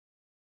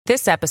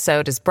This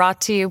episode is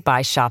brought to you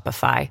by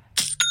Shopify.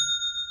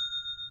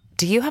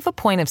 Do you have a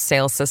point of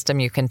sale system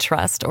you can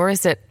trust, or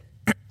is it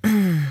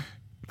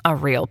a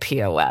real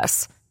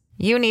POS?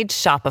 You need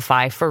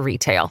Shopify for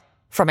retail.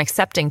 From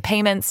accepting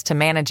payments to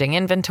managing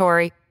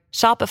inventory,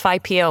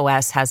 Shopify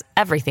POS has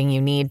everything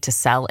you need to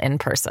sell in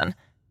person.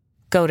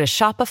 Go to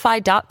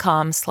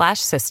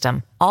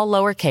shopify.com/system, all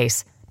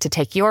lowercase, to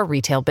take your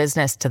retail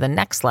business to the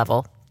next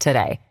level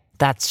today.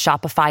 That's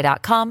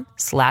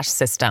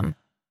shopify.com/system.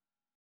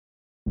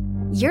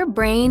 Your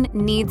brain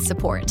needs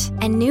support,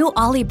 and new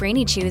Ollie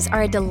Brainy Chews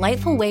are a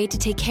delightful way to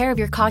take care of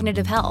your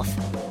cognitive health.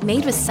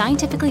 Made with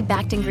scientifically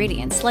backed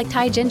ingredients like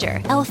Thai ginger,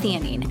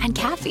 L-theanine, and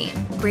caffeine,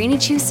 Brainy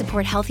Chews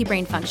support healthy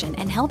brain function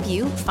and help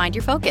you find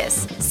your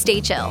focus,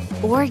 stay chill,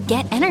 or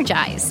get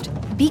energized.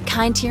 Be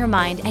kind to your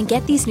mind and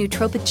get these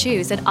nootropic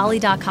chews at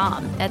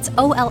ollie.com. That's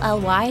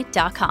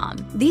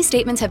OLLY.com. These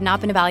statements have not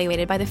been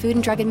evaluated by the Food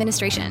and Drug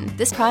Administration.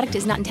 This product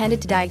is not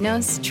intended to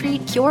diagnose,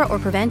 treat, cure, or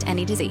prevent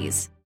any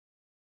disease.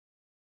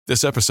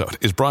 This episode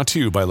is brought to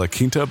you by La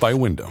Quinta by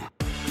Wyndham.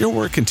 Your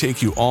work can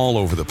take you all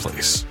over the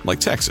place, like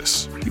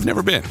Texas. You've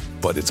never been,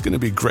 but it's going to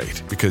be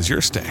great because you're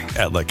staying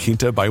at La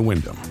Quinta by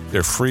Wyndham.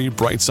 Their free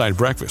Bright Side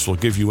breakfast will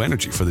give you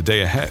energy for the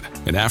day ahead.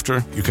 And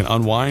after, you can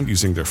unwind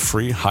using their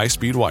free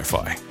high-speed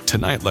Wi-Fi.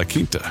 Tonight, La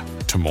Quinta.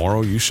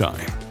 Tomorrow, you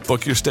shine.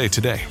 Book your stay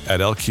today at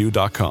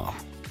lq.com.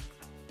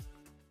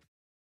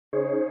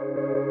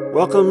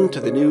 Welcome to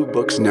the New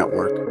Books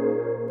Network.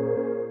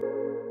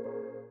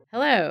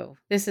 Hello,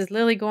 this is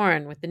Lily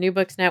Gorin with the New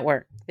Books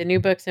Network, the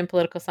New Books in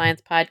Political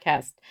Science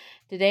podcast.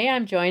 Today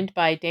I'm joined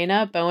by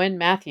Dana Bowen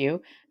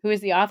Matthew, who is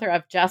the author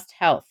of Just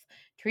Health,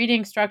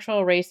 Treating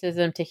Structural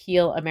Racism to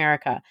Heal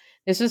America.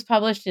 This was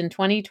published in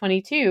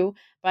 2022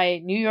 by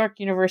New York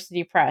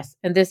University Press,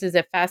 and this is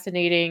a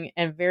fascinating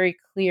and very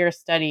clear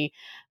study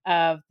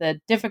of the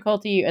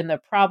difficulty and the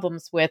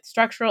problems with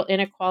structural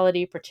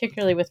inequality,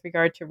 particularly with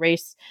regard to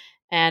race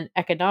and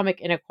economic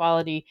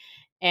inequality,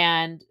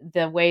 and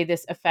the way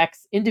this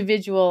affects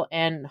individual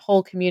and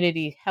whole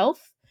community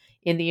health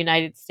in the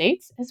United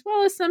States, as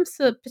well as some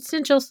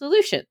potential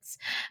solutions.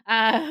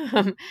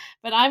 But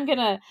I'm going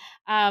to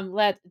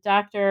let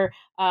Dr.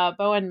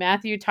 Bowen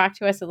Matthew talk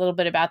to us a little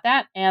bit about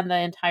that and the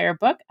entire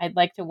book. I'd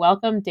like to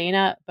welcome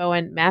Dana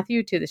Bowen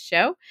Matthew to the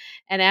show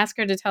and ask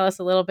her to tell us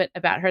a little bit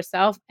about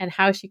herself and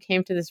how she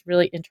came to this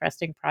really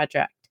interesting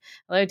project.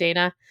 Hello,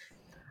 Dana.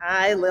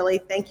 Hi, Lily.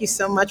 Thank you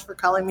so much for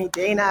calling me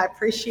Dana. I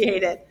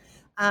appreciate it.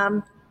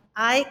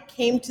 I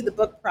came to the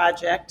book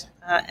project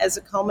as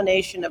a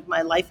culmination of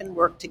my life and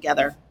work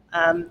together.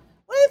 One of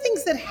the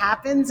things that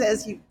happens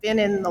as you've been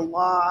in the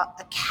law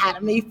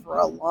academy for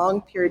a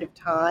long period of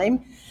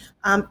time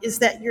is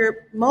that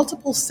your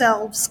multiple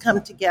selves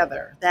come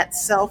together. That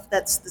self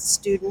that's the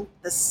student,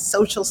 the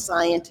social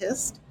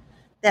scientist,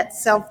 that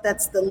self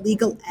that's the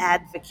legal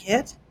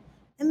advocate,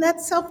 and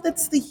that self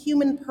that's the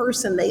human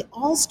person. They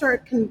all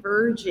start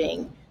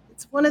converging.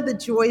 It's one of the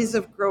joys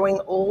of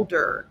growing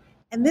older.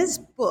 And this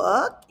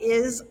book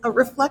is a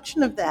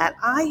reflection of that.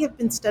 I have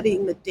been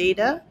studying the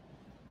data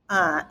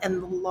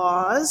and the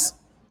laws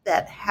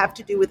that have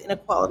to do with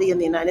inequality in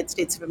the United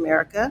States of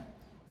America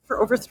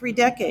for over 3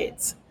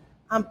 decades.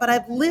 But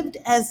I've lived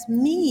as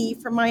me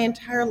for my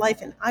entire life,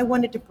 and I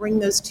wanted to bring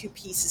those two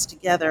pieces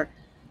together.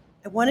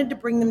 I wanted to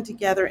bring them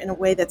together in a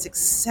way that's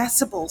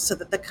accessible so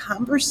that the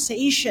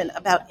conversation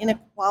about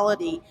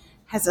inequality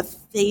has a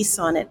face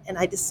on it, and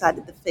I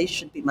decided the face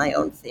should be my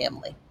own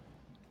family.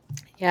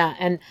 Yeah,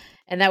 and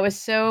that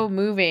was so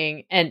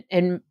moving and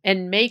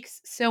makes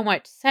so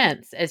much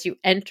sense as you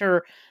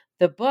enter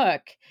the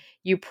book.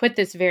 You put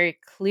this very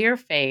clear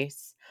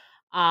face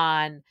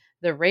on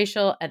the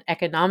racial and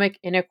economic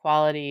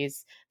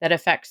inequalities that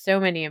affect so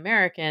many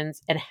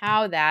Americans and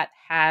how that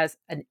has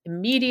an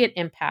immediate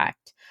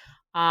impact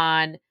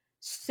on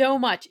so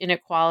much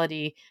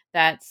inequality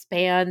that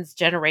spans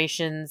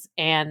generations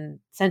and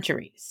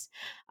centuries.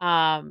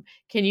 Can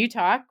you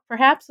talk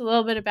perhaps a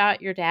little bit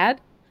about your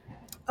dad?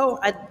 Oh,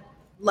 I'd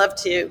love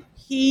to.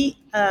 He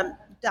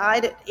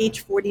died at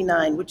age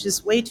 49, which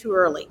is way too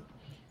early.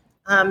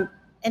 And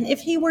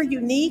if he were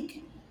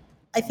unique,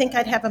 I think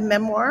I'd have a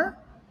memoir,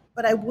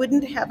 but I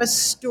wouldn't have a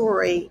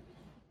story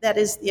that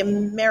is the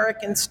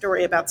American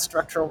story about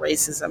structural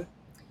racism.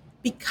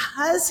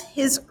 Because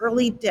his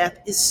early death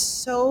is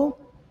so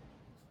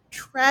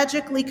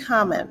tragically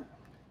common,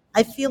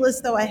 I feel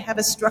as though I have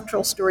a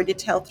structural story to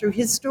tell through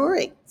his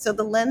story. So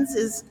the lens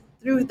is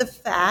through the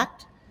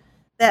fact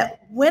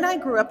that when I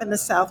grew up in the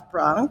South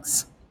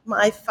Bronx,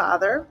 my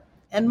father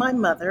and my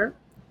mother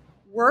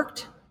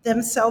worked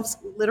themselves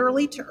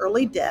literally to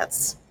early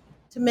deaths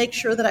to make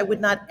sure that I would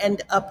not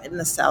end up in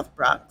the South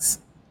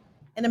Bronx.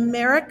 And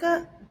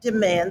America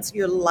demands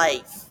your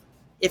life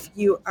if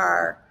you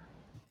are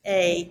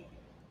a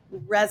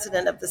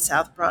resident of the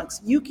South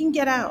Bronx. You can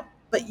get out,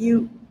 but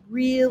you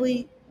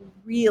really,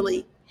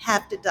 really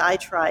have to die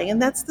trying.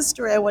 And that's the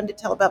story I wanted to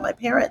tell about my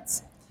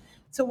parents.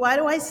 So why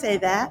do I say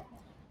that?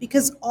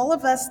 Because all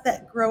of us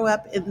that grow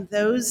up in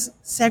those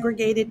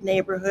segregated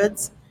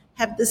neighborhoods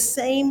have the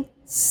same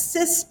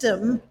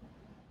system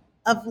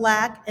of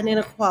lack and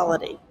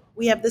inequality.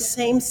 We have the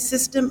same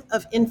system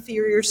of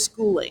inferior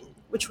schooling,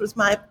 which was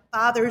my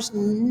father's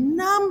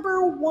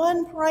number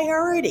one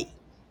priority,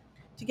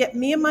 to get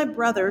me and my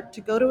brother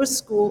to go to a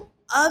school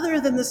other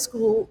than the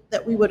school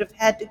that we would have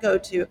had to go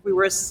to if we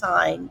were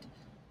assigned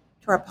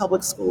to our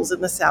public schools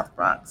in the South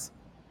Bronx.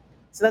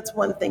 So that's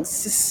one thing,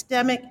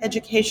 systemic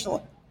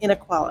educational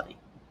inequality.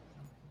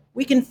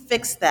 We can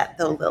fix that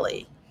though,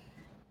 Lily.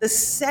 The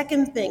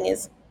second thing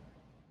is,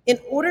 in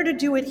order to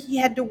do it, he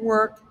had to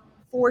work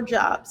 4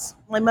 jobs.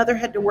 My mother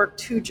had to work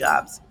 2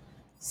 jobs.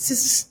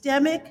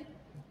 Systemic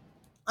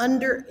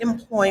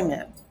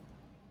underemployment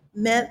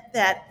meant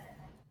that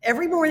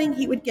every morning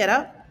he would get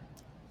up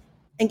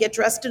and get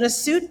dressed in a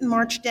suit and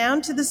march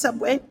down to the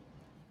subway,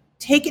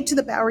 take it to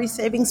the Bowery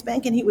Savings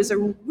Bank, and he was a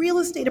real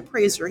estate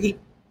appraiser. He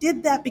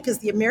did that because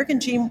the American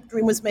dream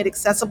was made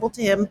accessible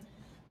to him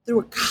through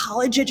a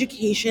college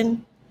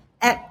education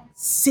at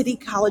City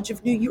College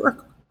of New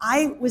York.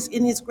 I was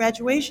in his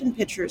graduation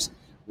pictures,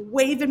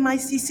 waving my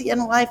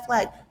CCNY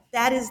flag.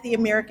 That is the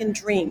American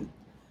dream.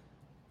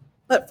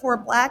 But for a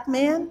Black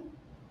man,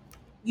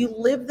 you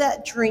live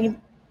that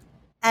dream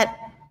at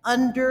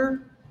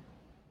under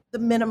the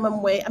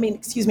minimum wage,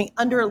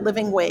 under a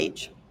living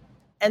wage.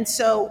 And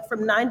so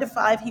from 9 to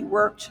 5, he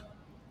worked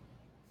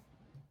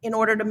in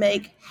order to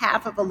make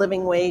half of a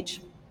living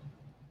wage.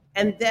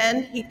 And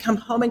then he'd come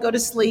home and go to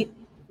sleep,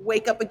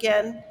 wake up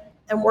again,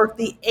 and work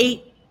the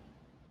 8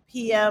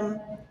 p.m.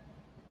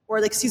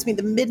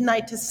 the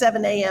midnight to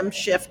 7 a.m.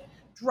 shift,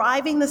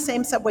 driving the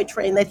same subway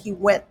train that he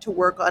went to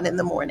work on in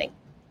the morning.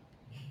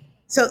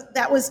 So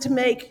that was to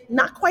make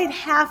not quite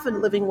half a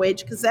living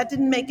wage, because that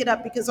didn't make it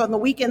up, because on the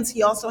weekends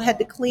he also had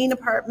to clean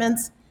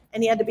apartments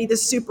and he had to be the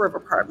super of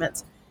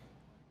apartments.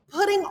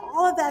 Putting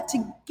all of that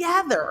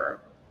together,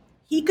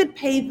 he could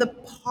pay the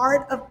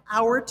part of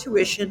our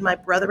tuition, my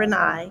brother and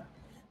I,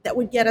 that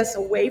would get us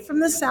away from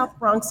the South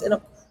Bronx and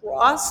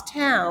across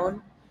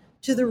town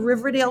to the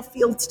Riverdale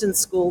Fieldston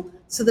School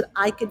so that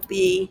I could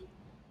be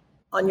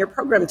on your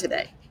program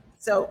today.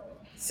 So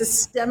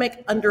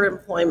systemic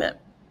underemployment.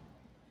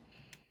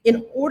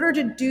 In order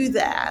to do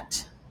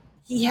that,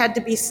 he had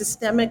to be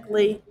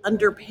systemically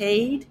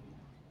underpaid.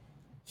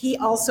 He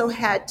also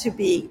had to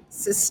be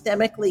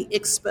systemically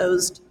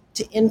exposed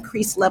to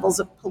increased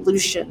levels of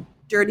pollution,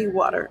 dirty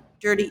water,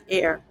 dirty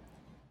air,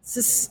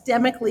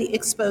 systemically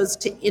exposed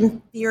to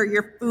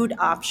inferior food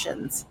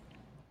options.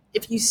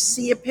 If you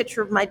see a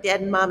picture of my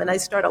dad and mom, and I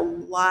start a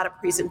lot of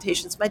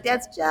presentations, my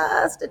dad's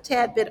just a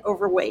tad bit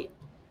overweight.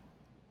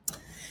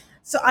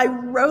 So I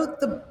wrote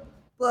the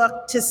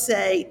book to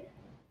say,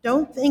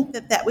 don't think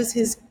that that was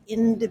his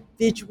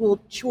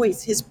individual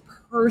choice, his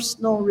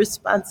personal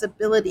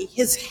responsibility,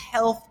 his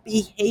health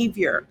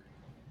behavior.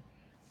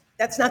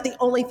 That's not the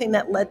only thing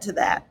that led to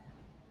that.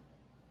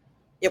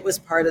 It was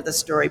part of the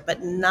story,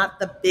 but not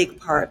the big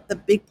part. The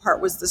big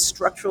part was the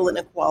structural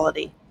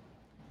inequality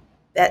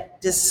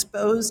that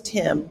disposed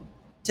him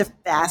to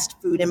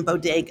fast food and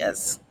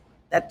bodegas,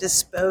 that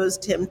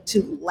disposed him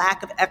to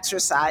lack of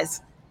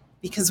exercise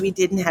because we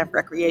didn't have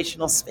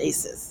recreational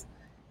spaces.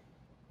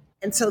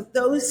 And so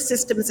those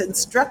systems and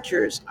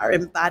structures are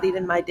embodied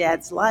in my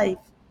dad's life.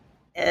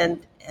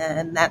 And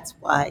that's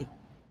why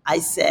I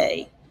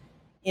say,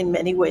 in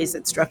many ways,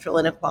 that structural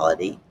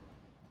inequality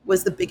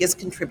was the biggest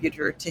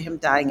contributor to him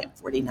dying at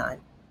 49.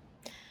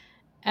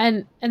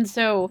 And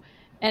so,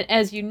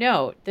 as you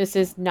note, this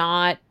is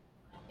not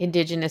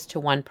indigenous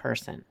to one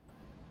person.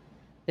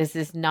 This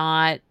is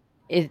not,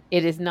 it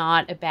is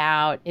not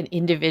about an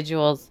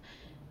individual's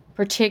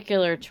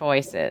particular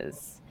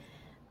choices,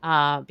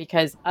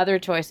 because other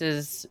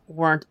choices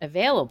weren't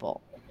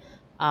available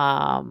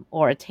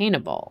or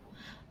attainable.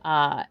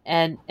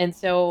 And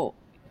so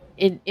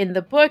in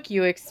the book,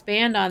 you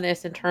expand on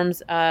this in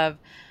terms of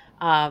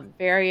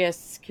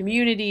various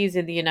communities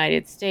in the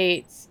United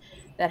States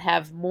that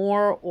have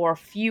more or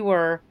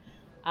fewer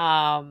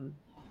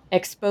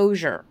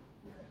exposure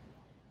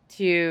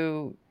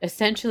to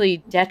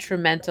essentially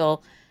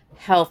detrimental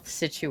health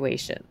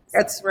situations.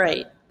 That's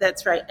right.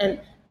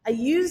 And I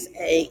use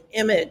an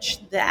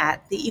image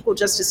that the Equal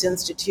Justice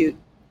Institute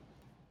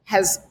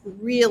has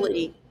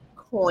really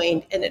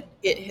coined, and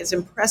it has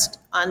impressed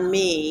on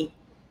me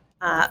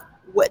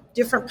what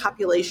different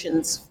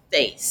populations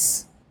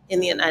face in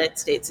the United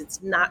States.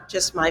 It's not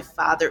just my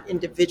father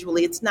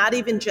individually. It's not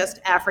even just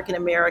African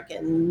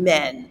American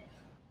men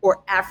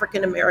or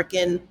African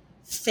American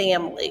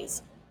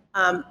families.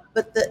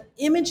 But the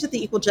image that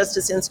the Equal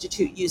Justice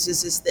Institute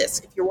uses is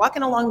this. If you're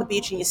walking along the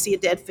beach and you see a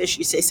dead fish,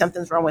 you say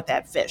something's wrong with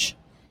that fish.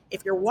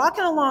 If you're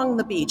walking along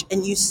the beach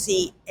and you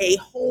see a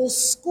whole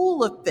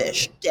school of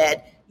fish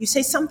dead, you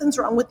say something's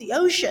wrong with the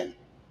ocean.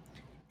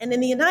 And in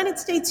the United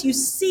States, you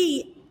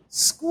see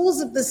schools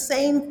of the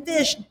same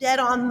fish dead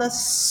on the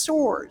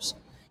shores.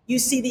 You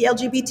see the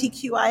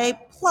LGBTQIA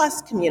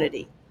plus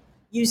community.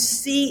 You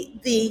see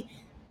the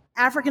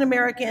African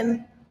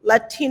American,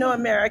 Latino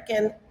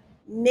American,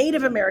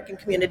 Native American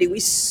community.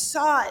 We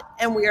saw it,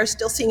 and we are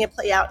still seeing it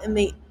play out in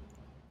the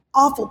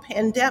awful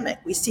pandemic.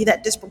 We see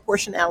that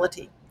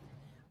disproportionality.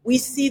 We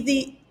see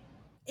the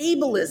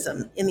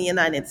ableism in the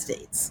United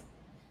States.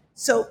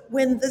 So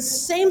when the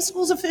same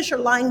schools of fish are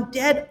lying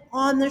dead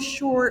on the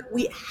shore,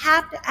 we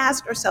have to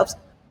ask ourselves,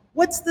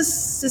 what's the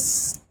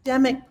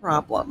systemic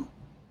problem?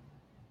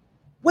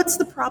 What's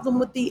the problem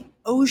with the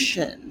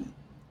ocean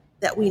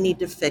that we need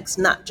to fix,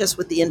 not just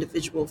with the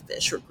individual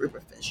fish or group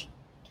of fish?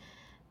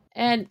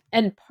 And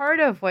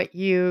part of what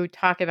you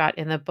talk about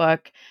in the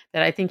book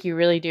that I think you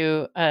really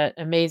do an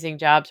amazing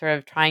job sort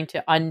of trying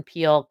to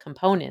unpeel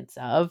components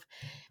of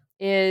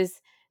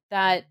is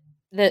that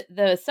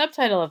the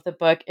subtitle of the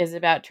book is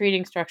about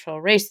treating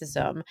structural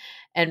racism.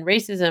 And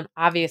racism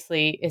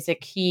obviously is a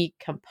key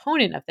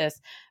component of this,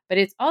 but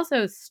it's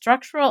also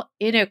structural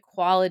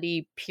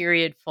inequality,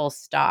 period, full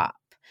stop.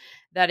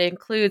 That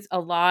includes a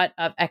lot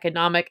of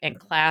economic and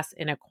class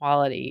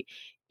inequality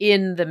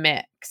in the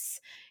mix.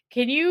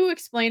 Can you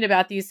explain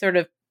about these sort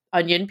of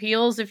onion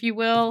peels, if you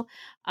will,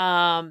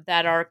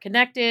 that are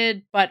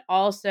connected but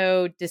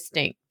also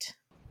distinct?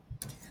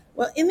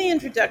 Well, in the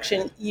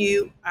introduction,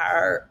 you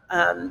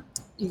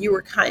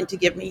were kind to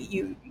give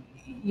me,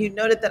 you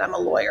noted that I'm a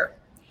lawyer.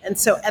 And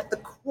so at the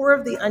core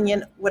of the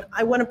onion, what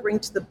I want to bring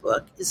to the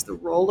book is the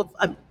role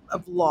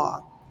of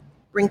law.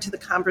 Bring to the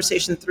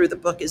conversation through the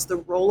book is the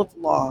role of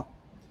law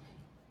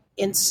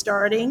in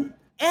starting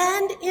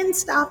and in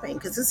stopping,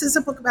 because this is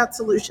a book about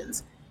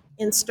solutions,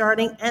 in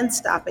starting and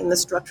stopping the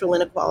structural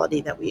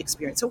inequality that we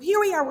experience. So here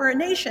we are, we're a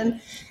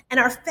nation, and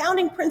our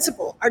founding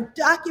principle, our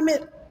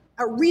document,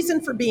 our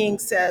reason for being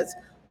says,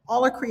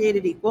 all are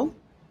created equal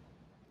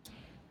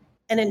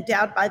and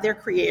endowed by their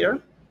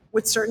creator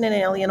with certain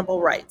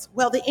inalienable rights.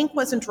 Well, the ink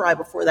wasn't dry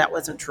before that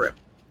wasn't true,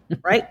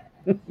 right?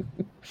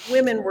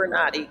 Women were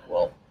not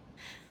equal.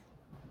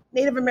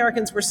 Native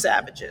Americans were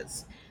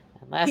savages.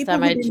 Last people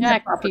time I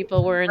checked,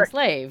 people were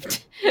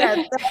enslaved.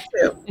 Yeah, that's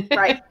true.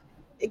 Right.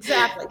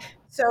 Exactly.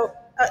 So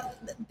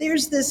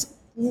there's this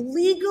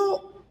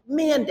legal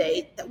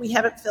mandate that we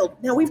haven't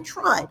filled. Now, we've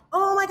tried.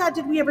 Oh, my God,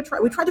 did we ever try?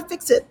 We tried to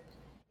fix it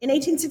in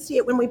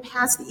 1868 when we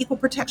passed the Equal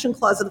Protection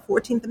Clause of the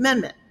 14th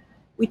Amendment.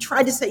 We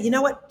tried to say, you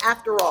know what,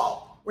 after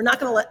all, we're not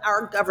going to let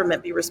our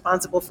government be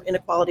responsible for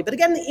inequality. But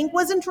again, the ink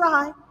wasn't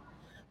dry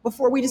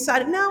before we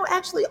decided, no,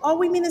 actually, all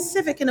we mean is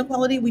civic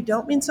inequality. We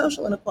don't mean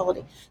social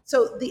inequality.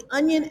 So the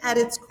onion at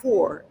its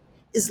core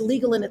is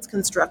legal in its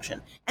construction.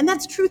 And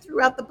that's true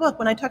throughout the book.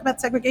 When I talk about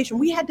segregation,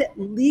 we had to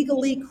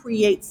legally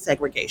create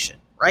segregation,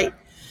 right?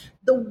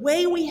 The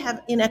way we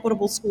have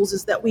inequitable schools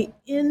is that we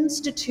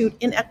institute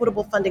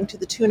inequitable funding to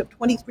the tune of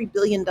 $23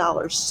 billion,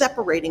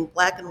 separating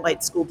black and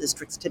white school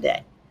districts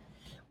today.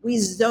 We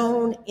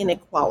zone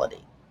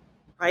inequality,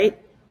 right?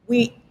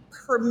 We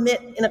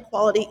permit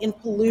inequality in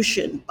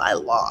pollution by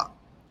law.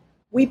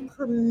 We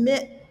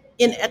permit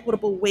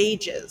inequitable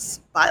wages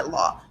by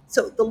law.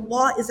 So the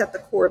law is at the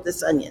core of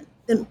this onion.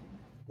 Then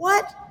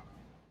what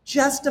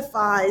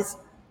justifies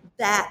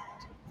that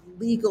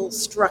legal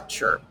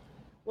structure?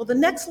 Well, the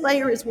next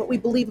layer is what we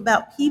believe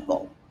about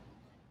people.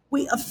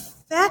 We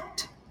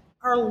affect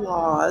our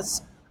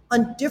laws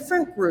on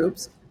different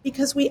groups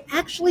because we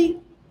actually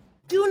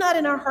do not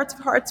in our hearts of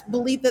hearts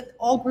believe that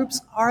all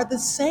groups are the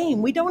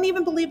same. We don't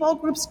even believe all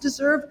groups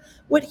deserve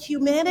what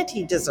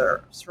humanity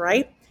deserves,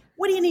 right?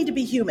 What do you need to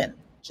be human?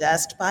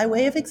 Just by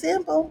way of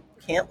example,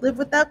 can't live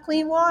without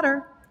clean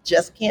water,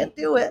 just can't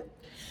do it.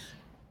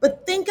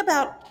 But think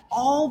about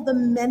all the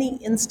many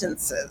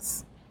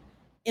instances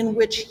in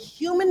which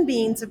human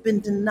beings have been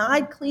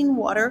denied clean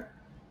water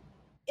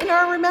in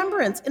our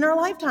remembrance, in our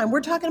lifetime.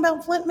 We're talking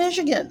about Flint,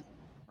 Michigan,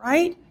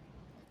 right?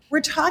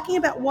 We're talking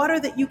about water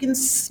that you can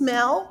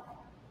smell,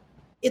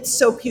 it's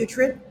so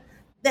putrid,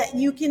 that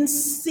you can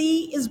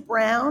see is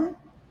brown,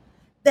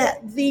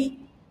 that the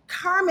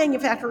car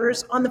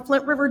manufacturers on the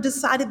Flint River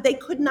decided they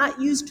could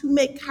not use to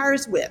make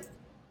cars with.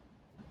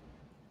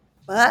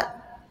 But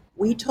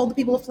we told the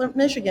people of Flint,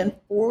 Michigan,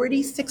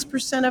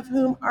 46% of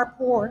whom are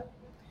poor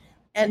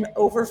and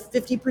over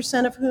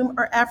 50% of whom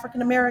are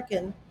African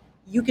American,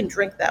 you can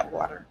drink that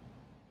water.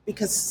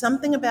 Because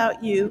something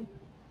about you,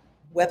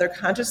 whether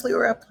consciously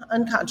or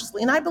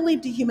unconsciously, and I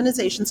believe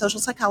dehumanization, social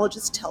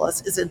psychologists tell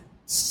us, is a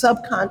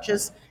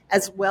subconscious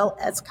as well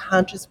as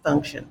conscious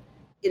function.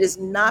 It is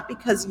not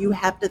because you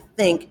have to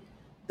think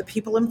the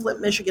people in Flint,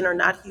 Michigan are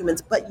not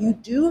humans, but you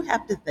do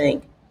have to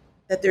think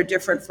that they're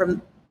different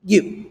from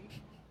you.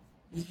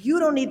 You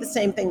don't need the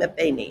same thing that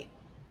they need.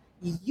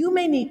 You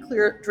may need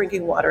clear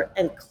drinking water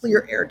and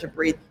clear air to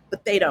breathe,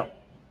 but they don't.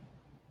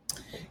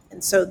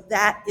 And so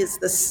that is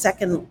the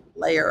second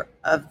layer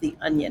of the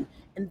onion.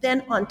 And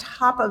then on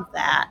top of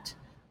that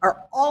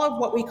are all of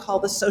what we call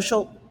the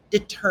social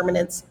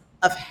determinants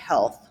of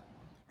health.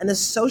 And the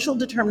social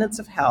determinants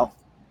of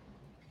health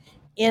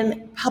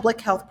in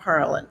public health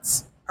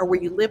parlance are where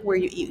you live, where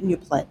you eat, and you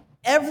play.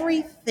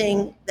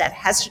 Everything that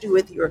has to do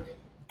with your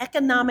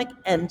economic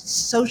and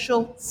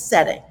social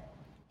setting,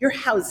 your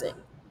housing,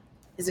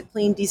 is it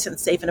clean, decent,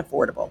 safe, and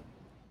affordable?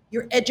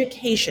 Your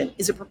education,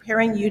 is it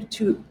preparing you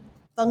to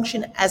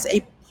function as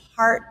a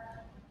part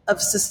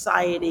of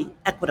society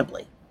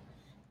equitably?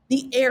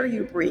 The air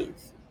you breathe,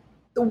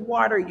 the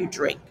water you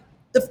drink,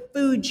 the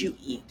food you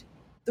eat,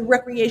 the the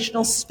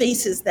recreational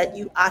spaces that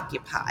you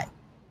occupy,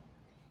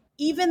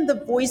 even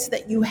the voice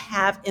that you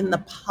have in the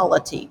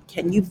polity.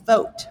 Can you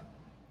vote?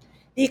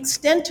 The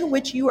extent to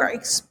which you are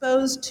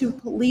exposed to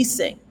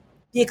policing,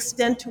 the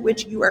extent to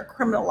which you are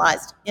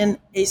criminalized in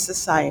a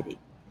society,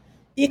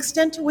 the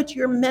extent to which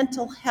your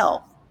mental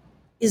health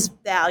is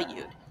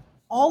valued.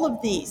 All of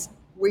these,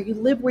 where you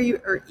live, where you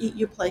or eat,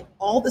 you play,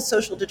 all the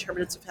social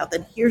determinants of health.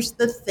 And here's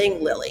the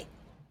thing, Lily,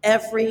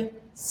 every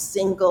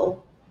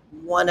single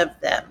one of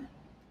them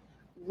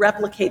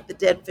replicate the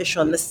dead fish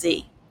on the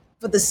sea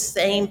for the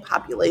same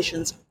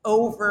populations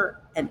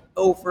over and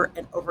over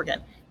and over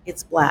again.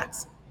 It's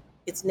Blacks,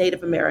 it's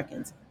Native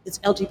Americans, it's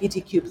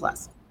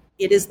LGBTQ+.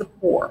 It is the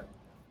poor.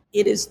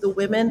 It is the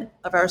women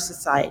of our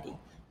society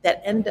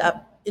that end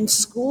up in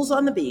schools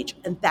on the beach,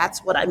 and that's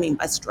what I mean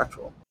by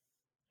structural.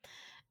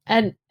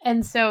 And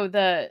so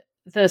the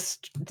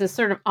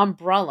sort of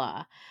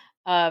umbrella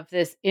of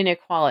this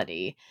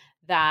inequality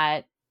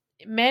that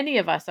many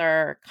of us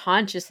are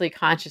consciously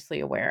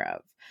aware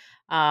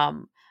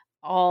of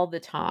all the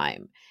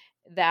time,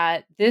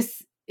 that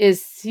this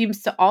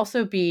seems to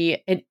also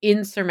be an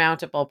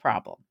insurmountable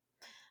problem.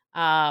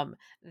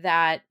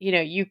 That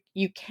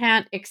you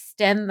can't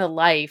extend the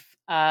life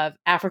of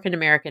African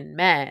American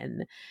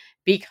men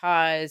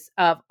because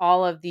of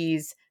all of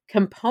these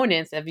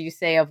components, of you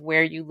say, of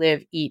where you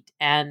live, eat,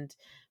 and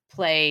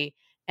play,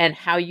 and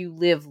how you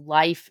live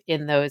life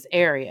in those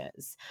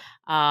areas.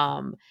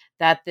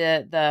 That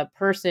the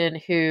person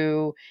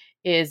who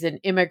is an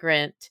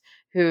immigrant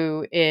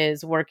who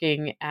is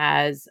working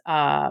as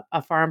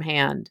a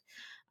farmhand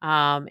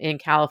in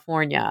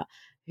California,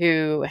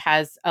 who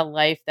has a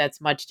life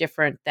that's much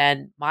different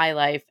than my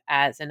life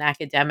as an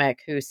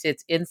academic who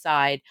sits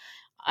inside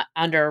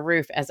under a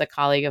roof, as a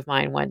colleague of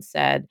mine once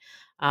said,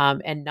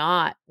 and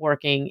not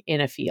working in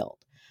a field.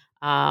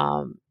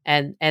 And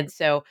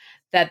so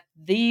that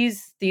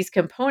these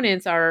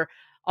components are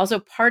also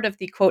part of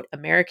the, quote,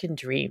 American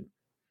dream.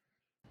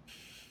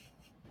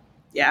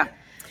 Yeah.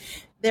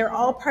 They're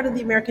all part of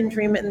the American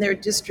dream, and they're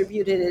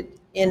distributed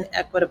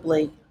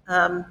inequitably.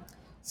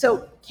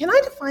 So can I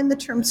define the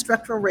term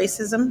structural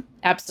racism?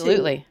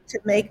 Absolutely. To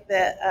make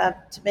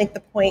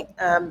the point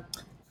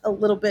a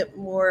little bit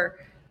more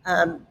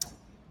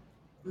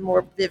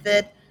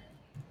vivid.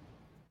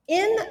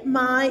 In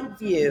my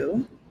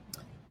view,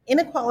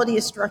 inequality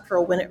is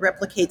structural when it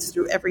replicates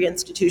through every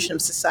institution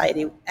of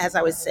society, as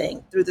I was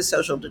saying, through the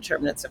social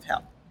determinants of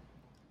health.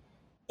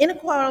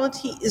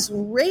 Inequality is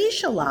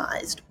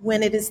racialized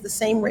when it is the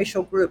same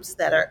racial groups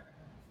that are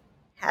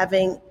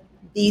having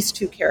these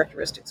two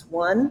characteristics.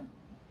 One,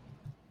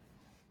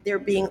 they're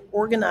being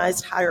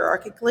organized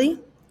hierarchically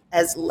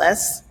as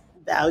less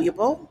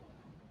valuable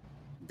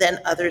than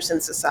others in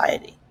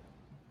society,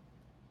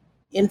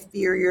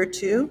 inferior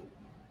to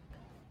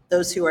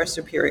those who are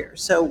superior.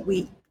 So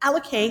we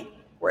allocate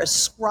or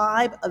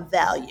ascribe a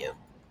value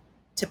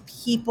to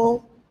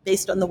people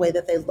based on the way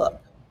that they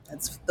look.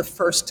 That's the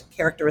first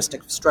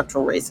characteristic of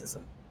structural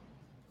racism.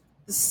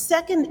 The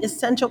second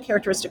essential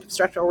characteristic of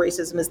structural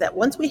racism is that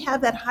once we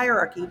have that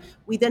hierarchy,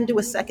 we then do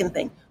a second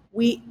thing.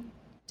 We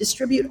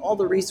distribute all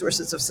the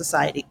resources of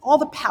society, all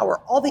the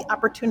power, all the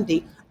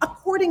opportunity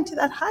according to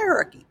that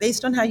hierarchy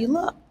based on how you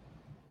look,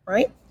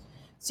 right?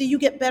 So you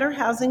get better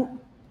housing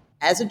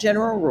as a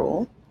general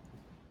rule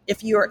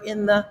if you're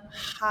in the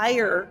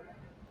higher,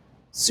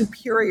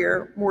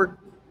 superior, more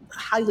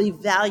highly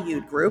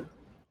valued group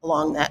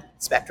along that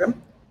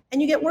spectrum,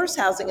 and you get worse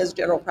housing as a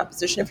general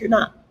proposition if you're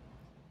not.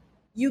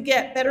 You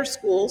get better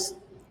schools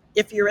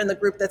if you're in the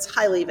group that's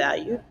highly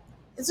valued.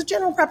 As a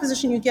general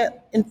proposition, you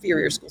get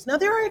inferior schools. Now,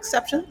 there are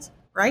exceptions,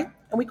 right?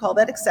 And we call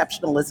that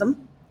exceptionalism.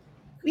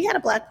 We had a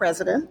Black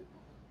president.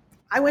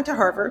 I went to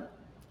Harvard.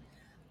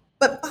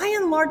 But by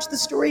and large, the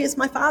story is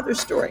my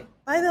father's story.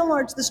 By and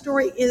large, the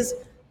story is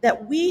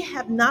that we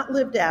have not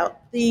lived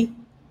out the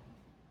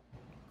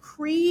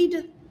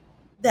creed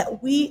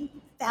that we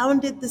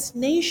founded this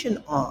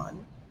nation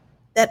on,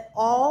 that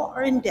all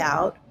are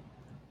endowed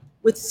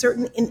with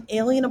certain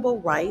inalienable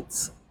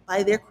rights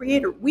by their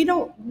creator. We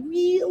don't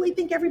really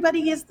think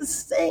everybody is the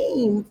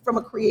same from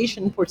a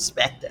creation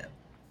perspective,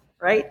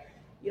 right?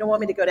 You don't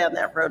want me to go down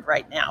that road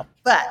right now.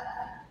 But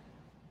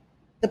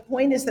the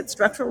point is that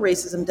structural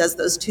racism does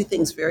those two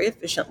things very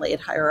efficiently. It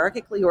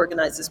hierarchically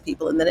organizes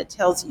people, and then it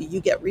tells you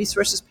get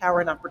resources,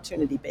 power, and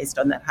opportunity based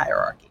on that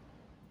hierarchy.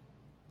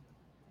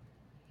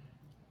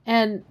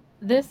 And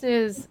this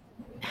is,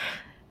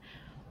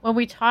 when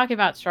we talk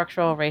about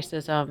structural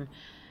racism,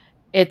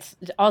 it's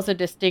also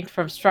distinct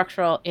from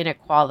structural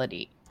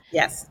inequality.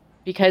 Yes.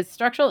 Because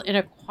structural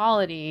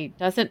inequality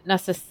doesn't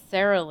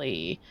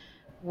necessarily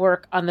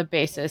work on the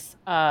basis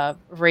of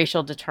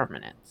racial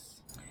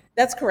determinants.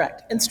 That's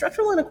correct. And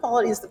structural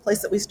inequality is the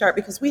place that we start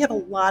because we have a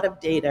lot of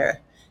data.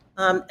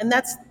 And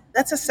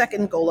that's a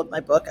second goal of my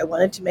book. I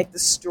wanted to make the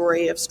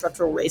story of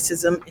structural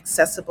racism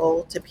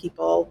accessible to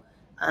people,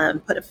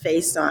 put a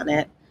face on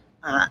it.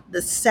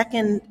 The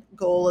second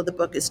goal of the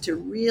book is to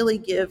really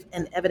give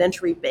an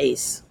evidentiary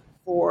base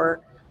for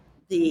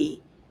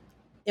the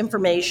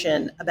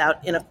information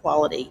about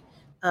inequality.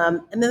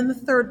 And then the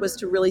third was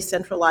to really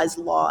centralize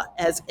law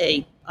as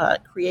a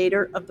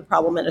creator of the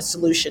problem and a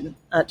solution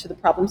to the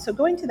problem. So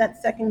going to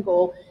that second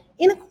goal,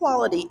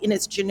 inequality in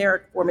its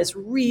generic form is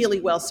really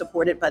well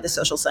supported by the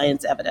social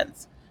science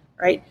evidence,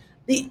 right?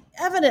 The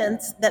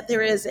evidence that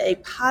there is a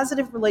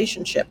positive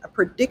relationship, a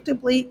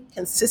predictably,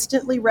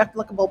 consistently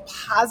replicable,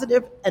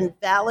 positive and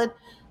valid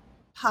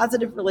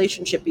positive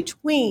relationship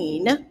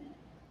between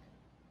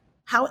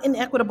how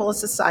inequitable a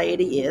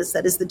society is,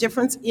 that is the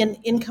difference in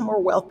income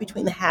or wealth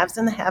between the haves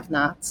and the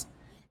have-nots,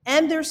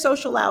 and their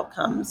social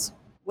outcomes,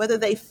 whether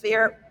they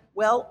fare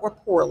well or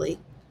poorly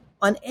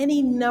on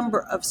any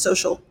number of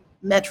social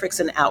metrics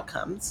and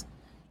outcomes,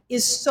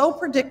 is so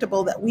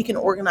predictable that we can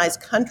organize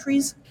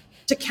countries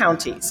to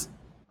counties,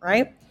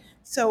 right?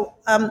 So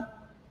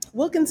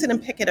Wilkinson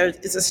and Pickett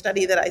is a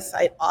study that I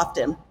cite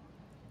often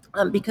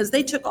because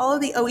they took all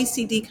of the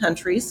OECD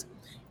countries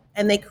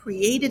and they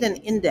created an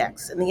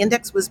index, and the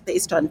index was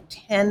based on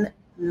 10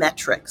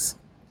 metrics.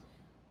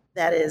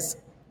 That is,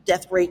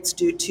 death rates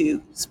due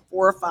to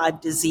 4 or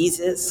 5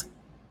 diseases,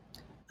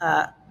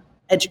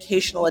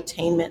 educational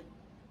attainment,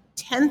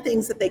 10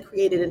 things that they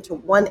created into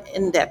one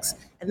index,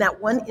 and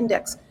that one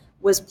index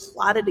was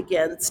plotted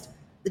against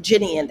the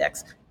Gini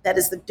index. That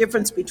is the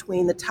difference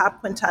between the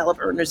top quintile of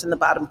earners and the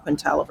bottom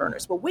quintile of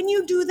earners. Well, when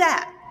you do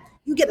that,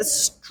 you get a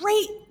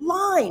straight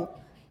line.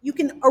 You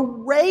can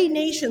array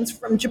nations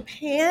from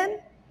Japan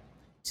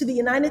to the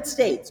United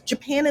States.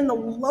 Japan in the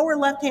lower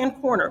left-hand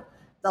corner.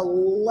 The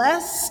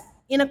less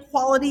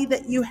inequality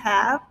that you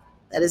have,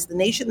 that is the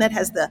nation that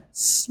has the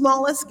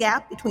smallest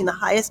gap between the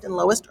highest and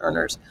lowest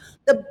earners,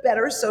 the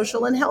better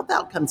social and health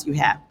outcomes you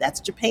have.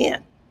 That's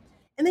Japan.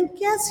 And then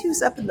guess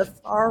who's up in the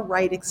far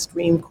right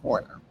extreme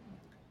corner?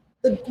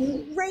 The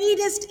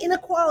greatest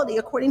inequality,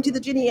 according to the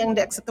Gini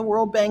index that the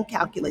World Bank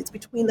calculates,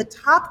 between the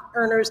top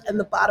earners and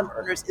the bottom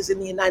earners is in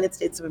the United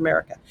States of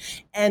America.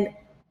 And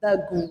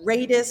the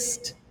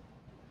greatest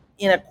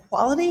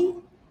inequality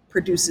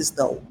produces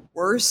the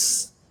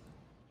worst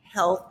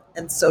health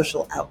and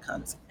social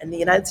outcomes. And the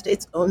United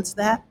States owns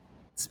that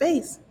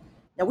space.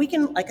 Now we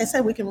can, like I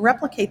said, we can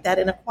replicate that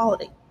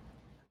inequality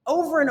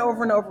over and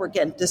over and over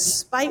again,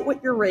 despite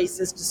what your race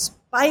is,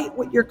 despite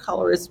what your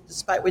color is,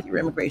 despite what your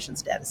immigration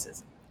status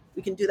is.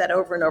 We can do that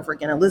over and over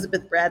again.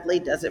 Elizabeth Bradley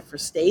does it for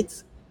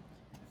states,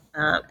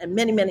 and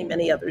many, many,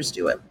 many others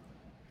do it.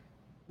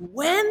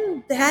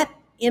 When that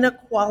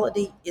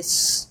inequality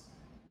is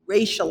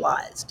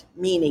racialized,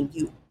 meaning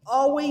you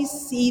always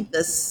see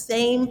the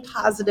same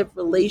positive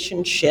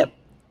relationship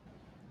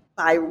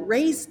by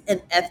race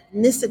and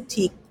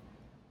ethnicity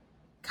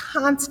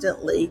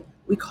constantly,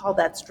 we call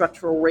that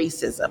structural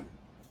racism.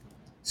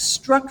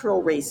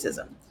 Structural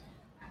racism.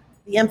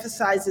 The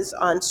emphasis is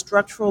on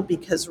structural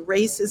because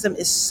racism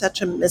is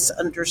such a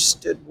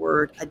misunderstood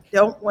word. I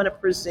don't want to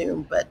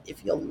presume, but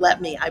if you'll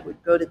let me, I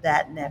would go to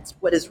that next.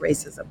 What is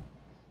racism?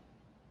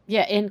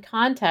 Yeah, in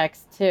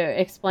context to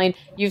explain,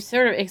 you've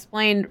sort of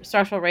explained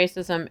structural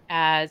racism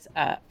as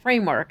a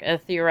framework, a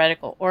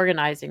theoretical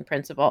organizing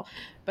principle,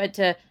 but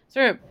to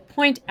sort of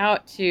point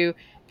out to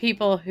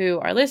people who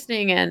are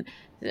listening, and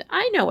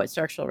I know what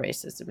structural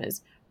racism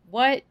is.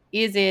 What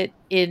is it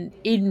in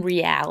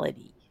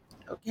reality?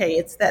 Okay,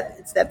 it's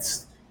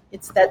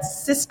that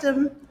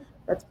system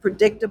that's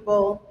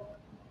predictable,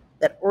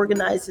 that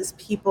organizes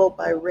people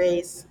by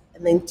race,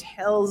 and then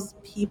tells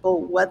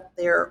people what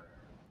their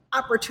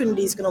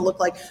opportunity is going to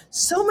look like.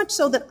 So much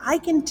so that I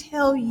can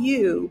tell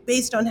you,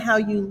 based on how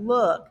you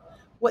look,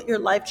 what your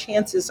life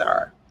chances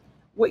are,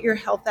 what your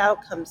health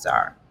outcomes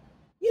are.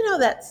 You know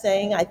that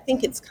saying, I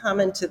think it's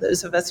common to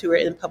those of us who are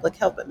in public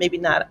health, but maybe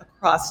not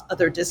across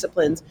other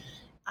disciplines.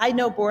 I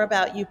know more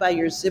about you by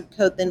your zip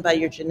code than by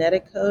your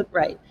genetic code,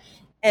 right?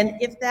 And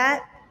if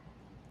that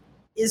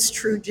is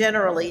true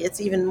generally, it's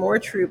even more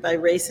true by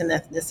race and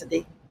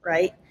ethnicity,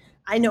 right?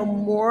 I know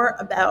more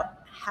about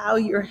how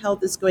your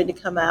health is going to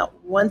come out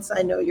once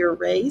I know your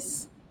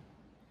race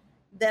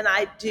than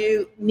I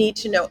do need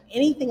to know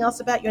anything else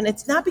about you. And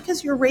it's not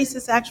because your race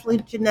is actually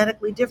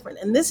genetically different.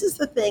 And this is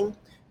the thing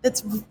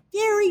that's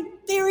very,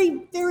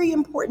 very, very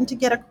important to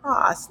get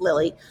across,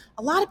 Lily.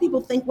 A lot of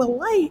people think, well,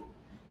 why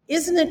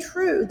isn't it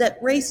true that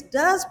race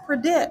does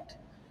predict,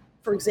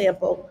 for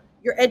example,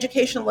 your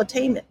educational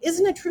attainment?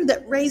 Isn't it true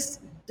that race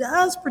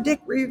does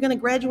predict where you're going to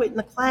graduate in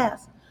the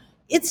class?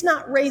 It's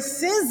not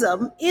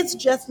racism, it's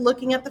just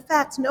looking at the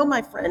facts. No,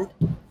 my friend,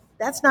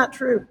 that's not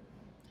true.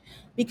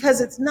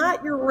 Because it's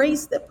not your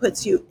race that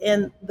puts you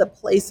in the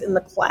place in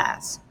the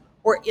class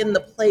or in the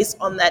place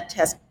on that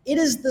test. It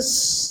is the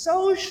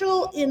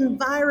social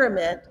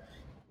environment,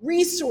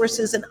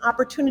 resources, and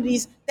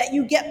opportunities that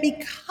you get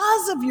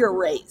because of your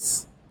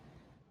race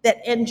that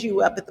end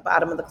you up at the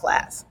bottom of the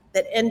class,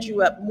 that end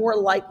you up more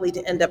likely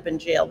to end up in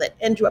jail, that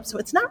end you up. So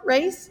it's not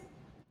race.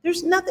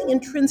 There's nothing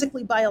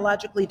intrinsically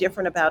biologically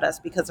different about us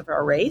because of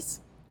our race.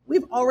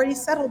 We've already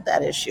settled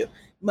that issue.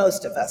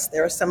 Most of us.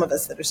 There are some of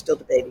us that are still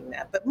debating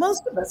that, but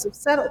most of us have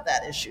settled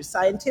that issue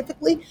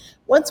scientifically.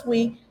 Once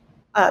we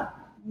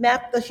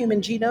mapped the human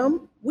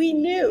genome, we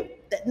knew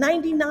that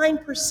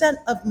 99%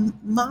 of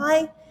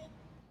my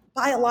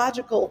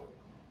biological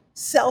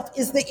self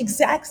is the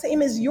exact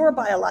same as your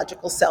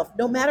biological self,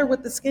 no matter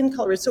what the skin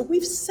color is. So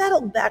we've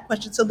settled that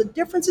question. So the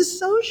difference is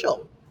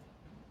social.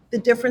 The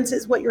difference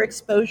is what your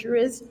exposure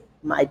is.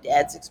 My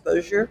dad's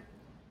exposure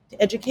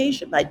to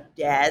education, my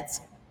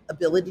dad's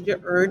ability to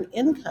earn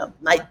income,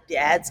 my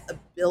dad's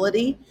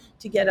ability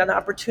to get an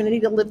opportunity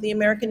to live the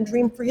American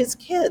dream for his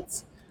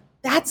kids.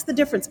 That's the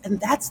difference. And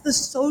that's the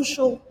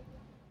social,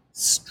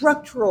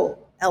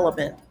 structural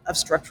element of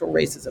structural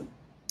racism.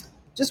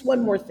 Just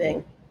one more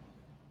thing.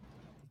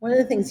 One of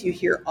the things you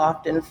hear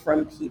often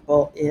from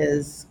people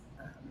is,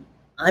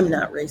 I'm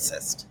not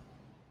racist.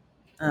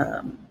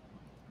 I'm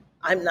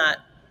not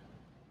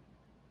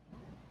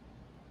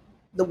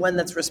the one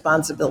that's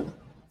responsible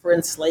for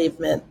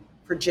enslavement,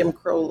 for Jim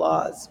Crow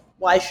laws.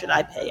 Why should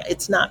I pay?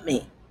 It's not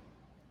me.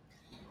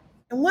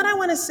 And what I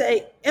want to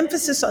say,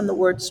 emphasis on the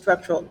word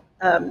structural,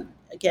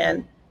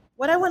 again,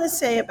 what I want to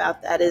say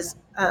about that is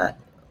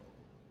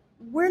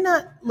we're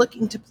not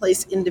looking to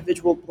place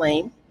individual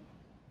blame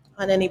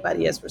on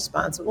anybody as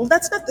responsible.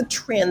 That's not the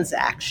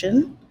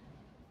transaction.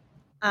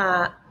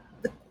 The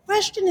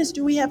question is,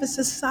 do we have a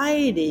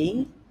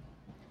society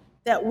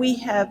that we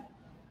have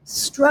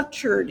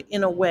structured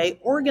in a way,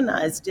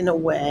 organized in a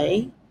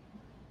way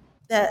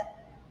that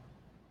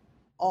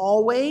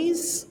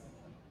always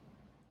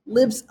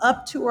lives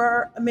up to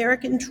our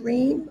American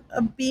dream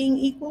of being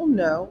equal?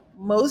 No.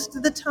 Most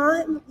of the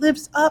time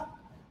lives up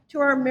to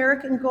our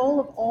American goal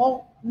of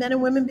all men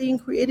and women being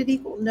created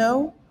equal?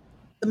 No.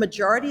 The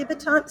majority of the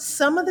time,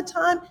 some of the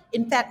time,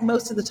 in fact,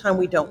 most of the time,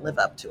 we don't live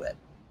up to it.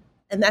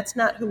 And that's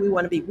not who we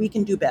want to be. We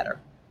can do better.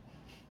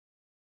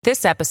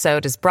 This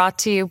episode is brought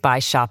to you by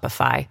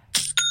Shopify.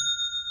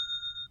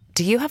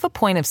 Do you have a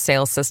point of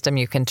sale system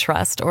you can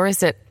trust, or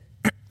is it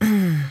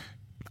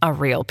a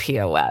real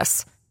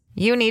POS?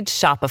 You need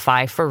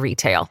Shopify for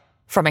retail.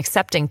 From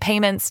accepting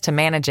payments to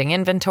managing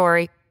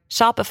inventory,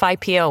 Shopify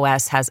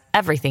POS has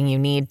everything you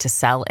need to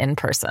sell in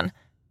person.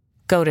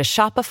 Go to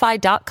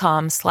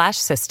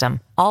shopify.com/system,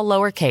 all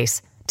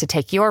lowercase, to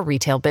take your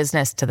retail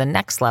business to the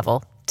next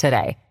level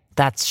today.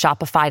 That's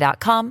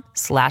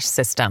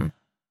shopify.com/system.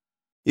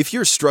 If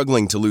you're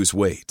struggling to lose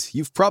weight,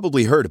 you've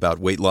probably heard about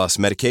weight loss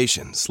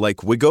medications like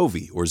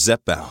Wegovy or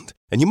Zepbound,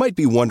 and you might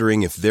be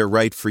wondering if they're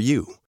right for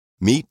you.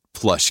 Meet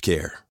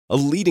PlushCare, a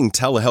leading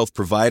telehealth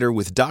provider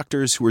with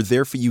doctors who are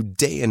there for you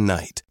day and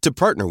night to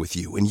partner with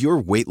you in your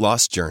weight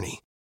loss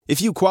journey.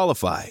 If you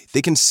qualify,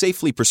 they can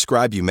safely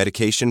prescribe you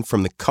medication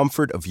from the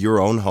comfort of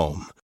your own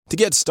home. To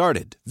get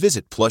started,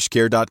 visit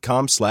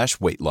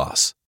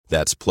plushcare.com/weight-loss.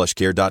 That's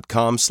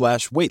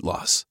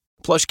plushcare.com/weight-loss.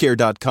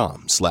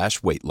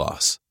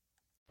 plushcare.com/weight-loss.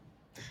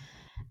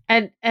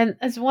 And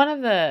as one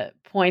of the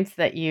points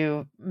that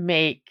you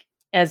make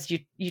as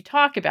you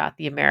talk about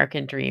the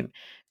American dream,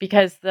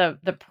 because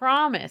the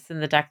promise in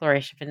the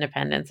Declaration of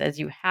Independence, as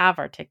you have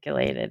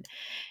articulated,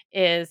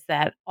 is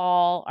that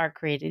all are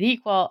created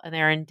equal and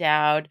they're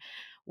endowed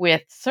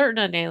with certain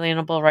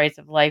unalienable rights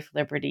of life,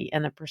 liberty,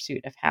 and the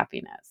pursuit of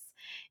happiness.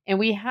 And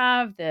we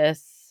have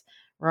this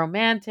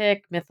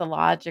romantic,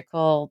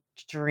 mythological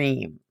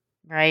dream,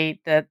 right?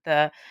 That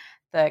the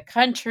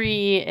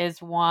country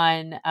is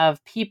one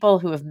of people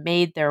who have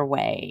made their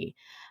way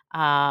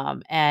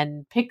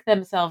and pick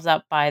themselves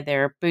up by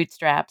their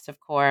bootstraps, of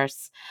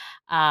course,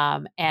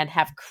 and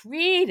have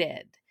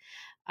created,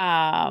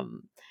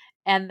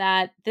 and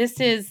that this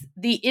is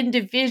the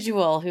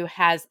individual who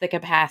has the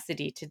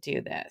capacity to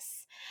do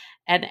this.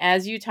 And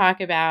as you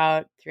talk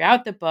about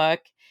throughout the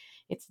book,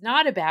 it's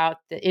not about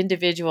the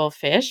individual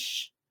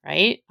fish,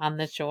 right, on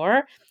the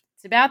shore.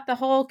 It's about the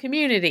whole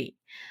community.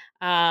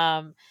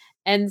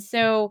 And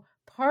so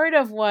part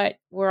of what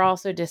we're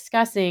also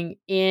discussing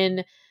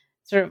in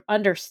sort of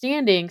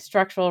understanding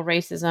structural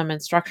racism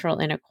and structural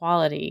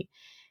inequality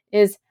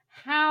is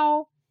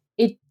how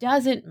it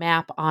doesn't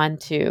map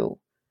onto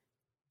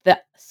the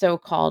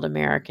so-called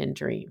American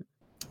dream.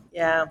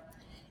 Yeah,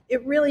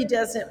 it really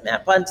doesn't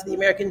map onto the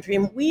American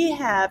dream.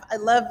 I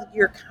love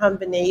your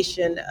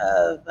combination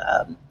of,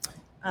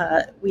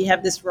 we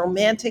have this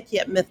romantic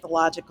yet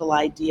mythological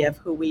idea of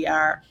who we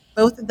are.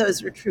 Both of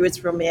those are true.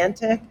 It's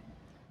romantic.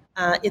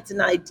 It's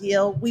an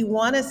ideal. We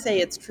want to say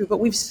it's true, but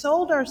we've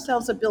sold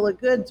ourselves a bill of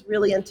goods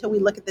really until we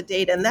look at the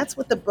data. And that's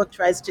what the book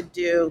tries to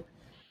do.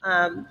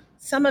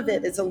 Some of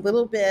it is a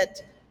little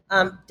bit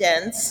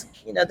dense,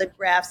 the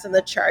graphs and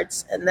the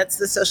charts. And that's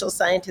the social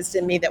scientist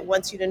in me that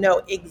wants you to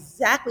know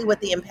exactly what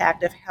the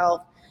impact of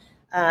health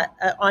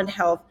on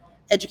health,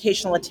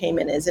 educational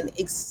attainment is, and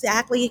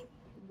exactly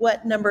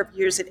what number of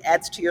years it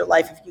adds to your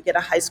life if you get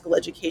a high school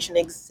education,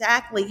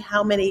 exactly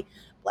how many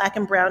Black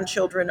and brown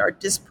children are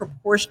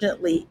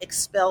disproportionately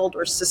expelled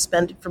or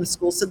suspended from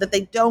school so that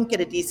they don't get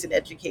a decent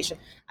education.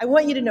 I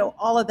want you to know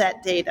all of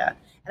that data,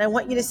 and I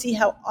want you to see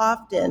how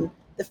often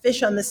the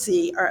fish on the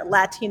sea are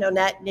Latino,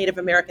 Native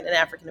American, and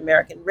African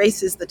American.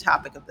 Race is the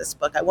topic of this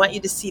book. I want you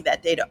to see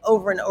that data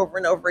over and over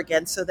and over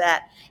again so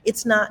that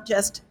it's not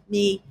just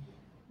me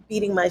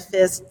beating my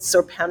fists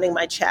or pounding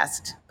my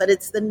chest, but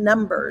it's the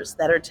numbers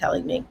that are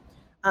telling me.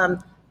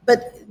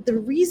 But the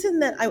reason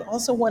that I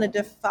also want to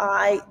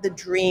defy the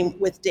dream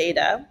with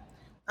data,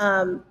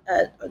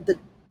 the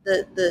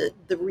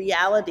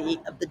reality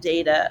of the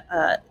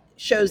data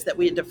shows that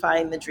we are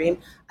defying the dream.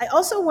 I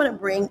also want to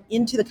bring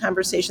into the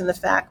conversation the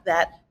fact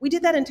that we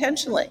did that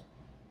intentionally.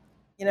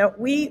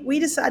 We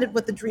decided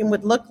what the dream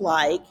would look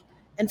like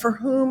and for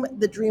whom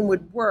the dream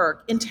would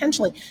work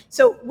intentionally.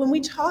 So when we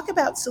talk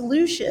about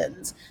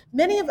solutions,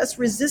 many of us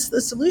resist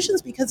the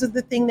solutions because of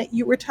the thing that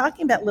you were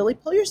talking about, Lily.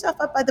 Pull yourself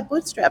up by the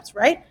bootstraps,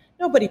 right?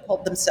 Nobody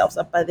pulled themselves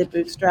up by the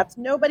bootstraps.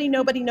 Nobody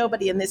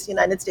in this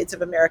United States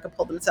of America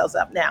pulled themselves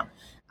up. Now,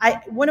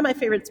 one of my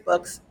favorite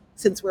books,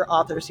 since we're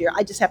authors here,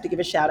 I just have to give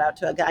a shout out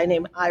to a guy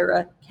named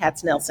Ira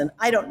Katznelson.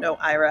 I don't know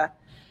Ira,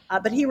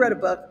 but he wrote a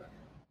book,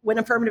 When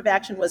Affirmative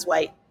Action Was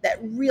White, that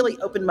really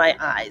opened my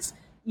eyes.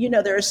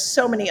 There are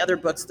so many other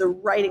books, the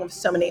writing of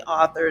so many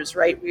authors,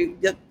 right?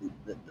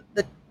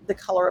 The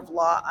Color of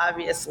Law,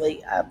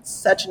 obviously,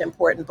 such an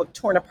important book,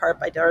 Torn Apart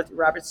by Dorothy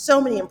Roberts, so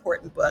many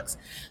important books.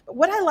 But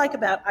what I like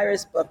about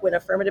Ira's book, When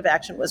Affirmative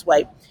Action Was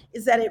White,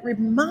 is that it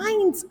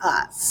reminds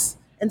us,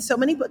 and so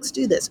many books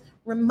do this,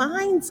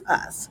 reminds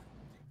us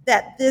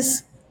that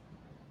this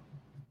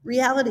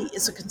reality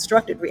is a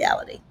constructed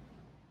reality.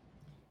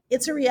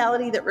 It's a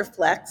reality that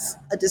reflects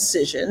a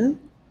decision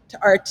to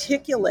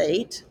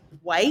articulate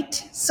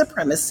white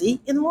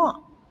supremacy in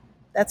law.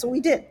 That's what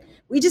we did.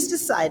 We just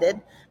decided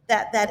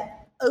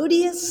that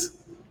odious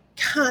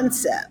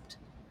concept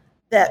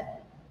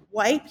that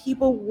white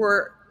people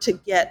were to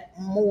get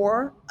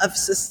more of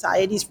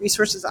society's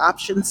resources,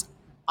 options,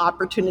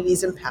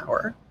 opportunities, and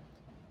power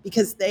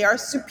because they are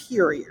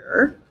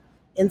superior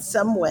in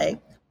some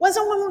way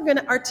wasn't one we're going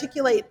to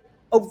articulate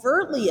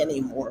overtly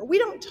anymore. We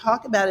don't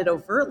talk about it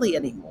overtly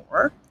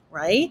anymore,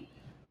 right?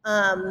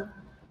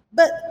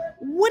 But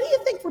what do you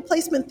think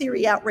replacement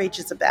theory outrage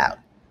is about?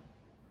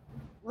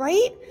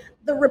 Right?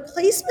 The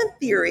replacement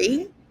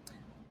theory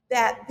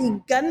that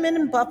the gunman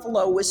in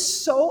Buffalo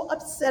was so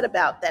upset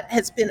about, that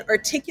has been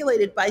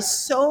articulated by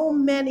so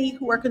many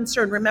who are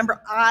concerned.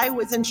 Remember, I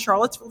was in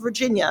Charlottesville,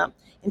 Virginia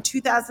in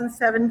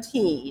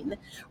 2017,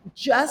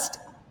 just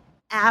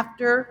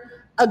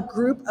after a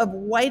group of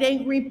white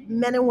angry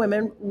men and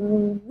women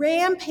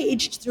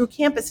rampaged through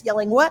campus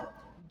yelling, what?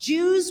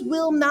 Jews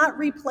will not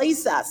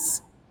replace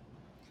us.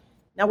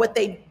 Now, what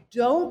they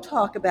don't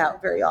talk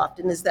about very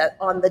often is that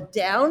on the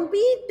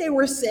downbeat, they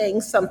were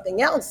saying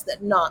something else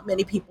that not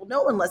many people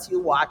know unless you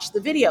watch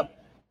the video.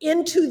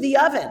 Into the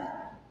oven.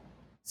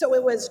 So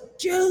it was,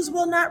 Jews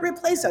will not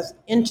replace us,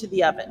 into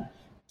the oven.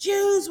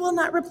 Jews will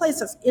not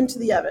replace us, into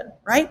the oven,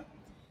 right?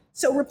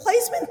 So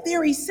replacement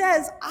theory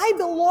says, I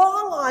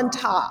belong on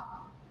top.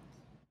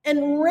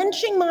 And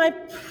wrenching my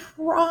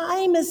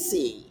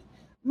primacy,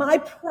 my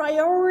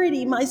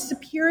priority, my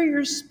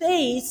superior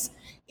space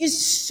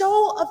is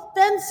so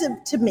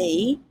offensive to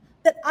me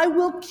that I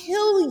will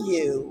kill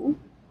you,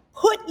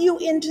 put you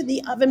into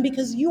the oven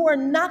because you are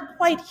not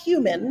quite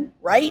human,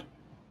 right?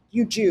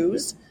 You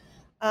Jews.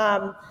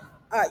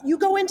 You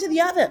go into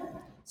the oven.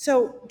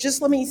 So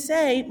just let me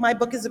say, my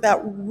book is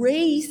about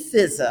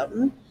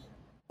racism,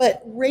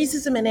 but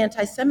racism and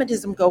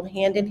anti-Semitism go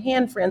hand in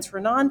hand. Frantz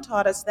Fanon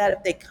taught us that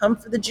if they come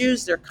for the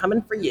Jews, they're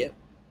coming for you.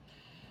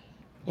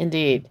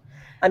 Indeed.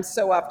 I'm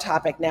so off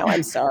topic now.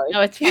 I'm sorry.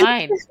 No, it's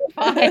fine.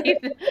 Fine.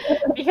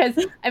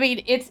 Because I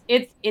mean,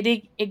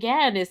 it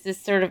again is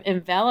this sort of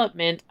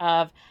envelopment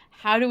of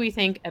how do we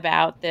think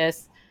about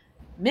this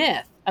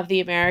myth of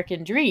the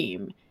American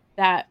dream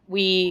that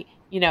we,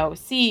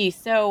 see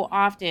so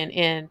often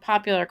in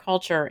popular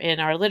culture, in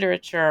our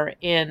literature,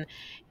 in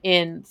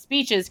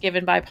speeches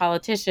given by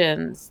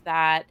politicians,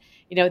 that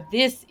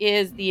this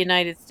is the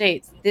United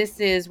States. This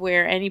is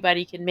where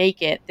anybody can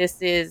make it.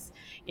 This is,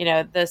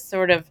 the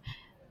sort of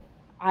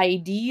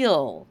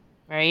ideal,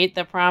 right?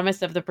 The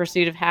promise of the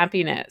pursuit of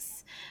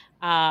happiness.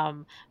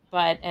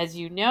 But as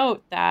you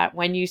note, that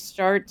when you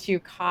start to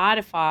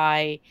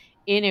codify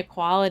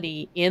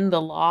inequality in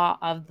the law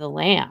of the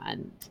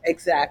land,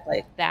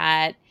 exactly,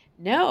 that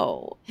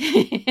no,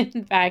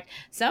 in fact,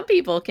 some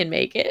people can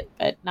make it,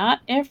 but not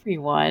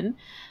everyone.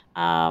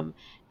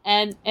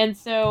 And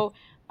so,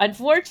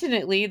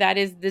 unfortunately, that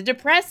is the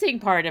depressing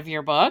part of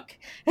your book.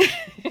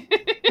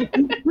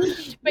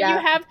 But you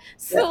have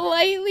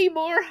slightly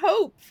more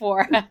hope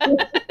for us.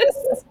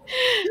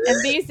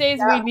 And these days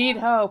we need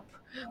hope.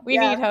 We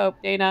need hope,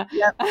 Dana.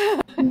 Yep.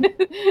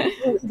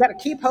 You got to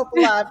keep hope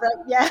alive,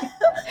 right? Yeah.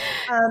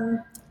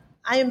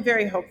 I am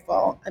very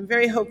hopeful. I'm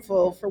very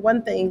hopeful. For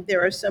one thing,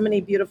 there are so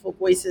many beautiful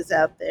voices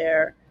out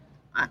there.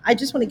 I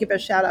just want to give a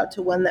shout out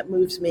to one that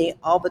moves me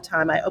all the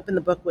time. I opened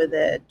the book with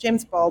it.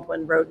 James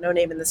Baldwin wrote No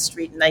Name in the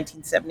Street in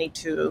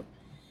 1972.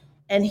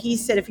 And he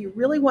said, if you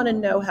really want to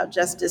know how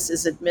justice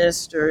is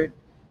administered,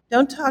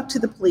 don't talk to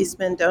the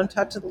policemen, don't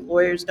talk to the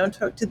lawyers, don't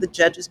talk to the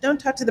judges, don't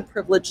talk to the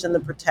privileged and the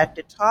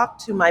protected. Talk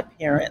to my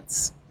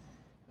parents,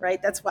 right?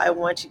 That's why I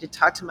want you to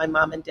talk to my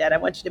mom and dad. I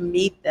want you to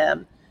meet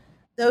them.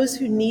 Those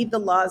who need the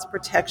law's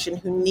protection,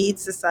 who need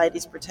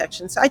society's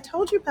protection. So I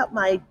told you about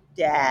my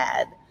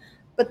dad,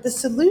 but the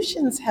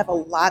solutions have a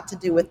lot to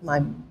do with my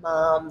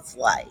mom's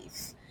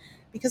life.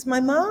 because my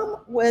mom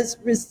was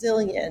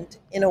resilient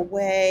in a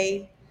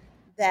way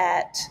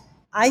that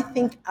I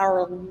think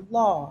our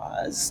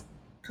laws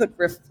could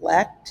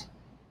reflect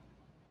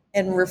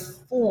and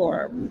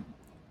reform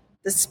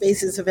the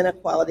spaces of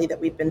inequality that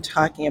we've been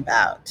talking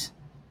about.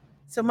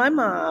 So my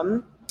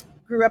mom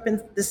grew up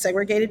in the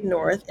segregated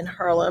North in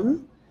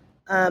Harlem,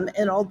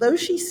 and although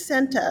she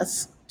sent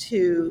us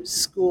to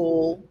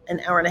school an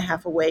hour and a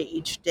half away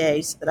each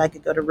day so that I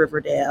could go to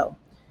Riverdale,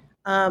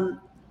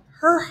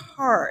 her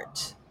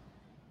heart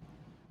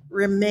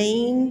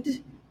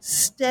remained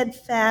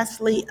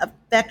steadfastly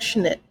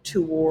affectionate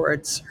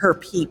towards her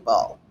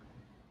people.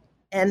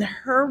 And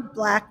her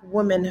Black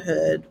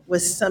womanhood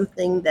was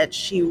something that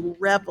she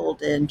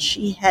reveled in,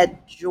 she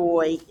had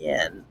joy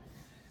in.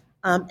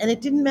 And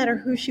it didn't matter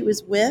who she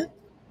was with,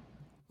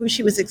 who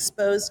she was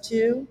exposed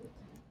to.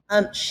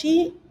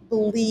 She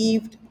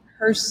believed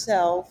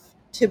herself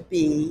to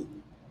be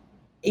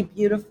a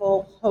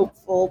beautiful,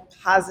 hopeful,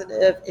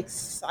 positive,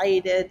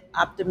 excited,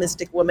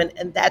 optimistic woman,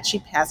 and that she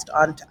passed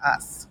on to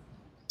us.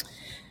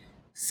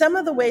 Some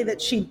of the way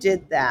that she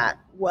did that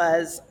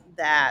was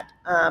that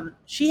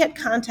she had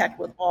contact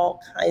with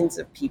all kinds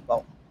of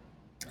people.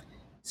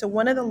 So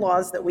one of the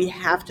laws that we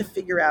have to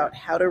figure out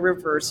how to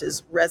reverse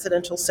is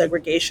residential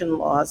segregation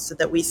laws, so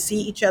that we see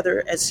each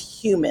other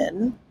as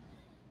human,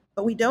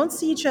 but we don't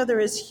see each other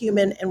as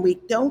human, and we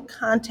don't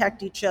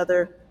contact each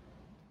other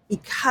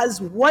because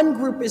one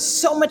group is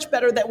so much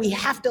better that we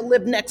have to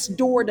live next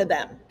door to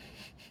them.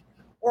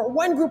 Or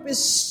one group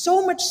is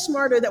so much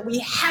smarter that we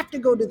have to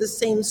go to the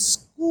same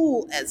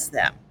school as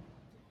them.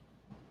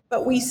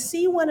 But we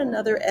see one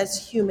another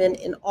as human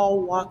in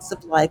all walks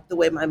of life, the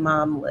way my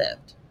mom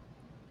lived.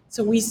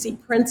 So we see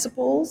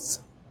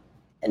principals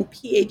and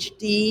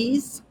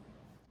PhDs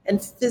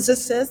and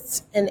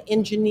physicists and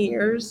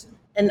engineers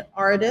and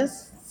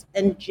artists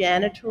and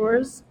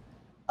janitors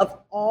of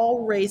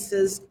all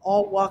races,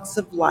 all walks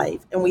of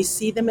life, and we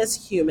see them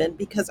as human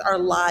because our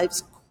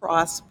lives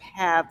cross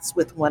paths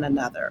with one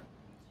another.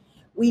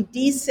 We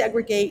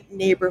desegregate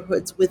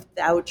neighborhoods with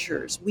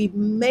vouchers. We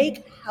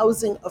make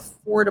housing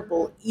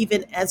affordable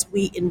even as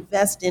we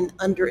invest in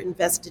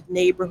underinvested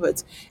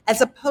neighborhoods. As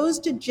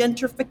opposed to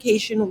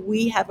gentrification,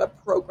 we have a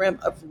program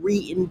of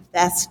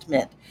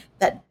reinvestment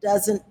that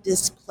doesn't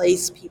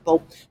displace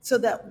people, so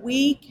that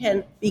we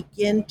can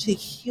begin to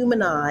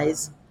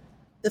humanize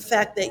the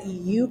fact that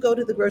you go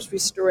to the grocery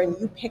store and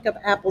you pick up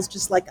apples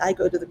just like I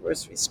go to the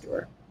grocery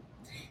store.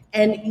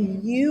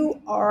 And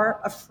you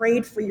are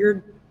afraid for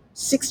your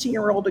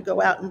 16-year-old to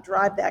go out and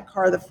drive that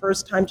car the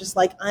first time, just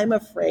like I'm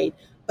afraid.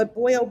 But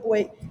boy, oh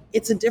boy,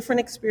 it's a different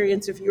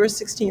experience if your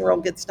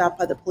 16-year-old gets stopped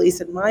by the police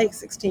and my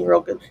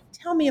 16-year-old goes,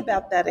 tell me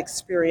about that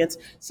experience.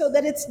 So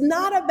that it's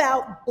not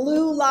about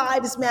blue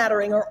lives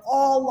mattering or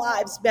all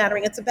lives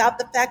mattering. It's about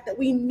the fact that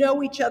we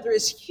know each other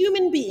as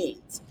human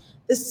beings,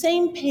 the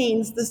same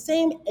pains, the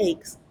same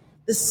aches,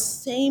 the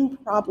same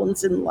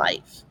problems in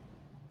life.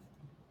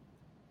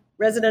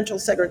 Residential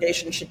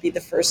segregation should be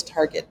the first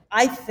target.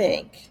 I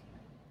think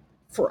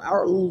for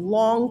our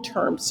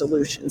long-term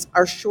solutions,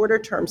 our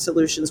shorter-term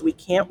solutions, we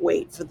can't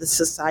wait for the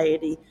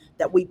society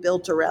that we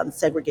built around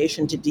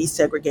segregation to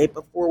desegregate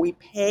before we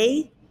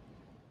pay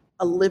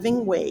a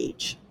living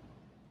wage,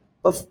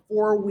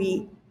 before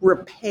we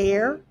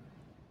repair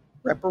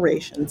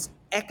reparations,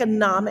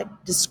 economic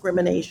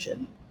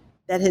discrimination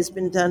that has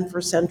been done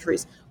for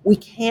centuries. We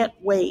can't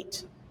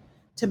wait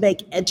to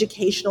make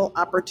educational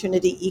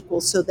opportunity equal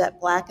so that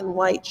Black and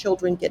white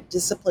children get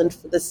disciplined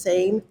for the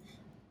same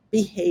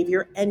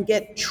behavior and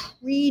get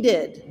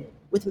treated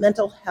with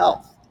mental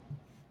health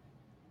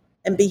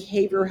and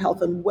behavioral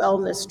health and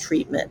wellness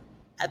treatment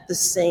at the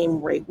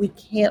same rate. We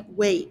can't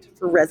wait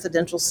for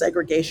residential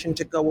segregation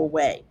to go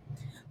away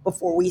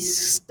before we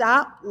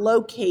stop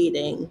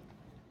locating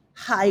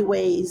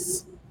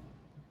highways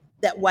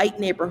that white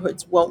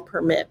neighborhoods won't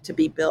permit to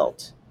be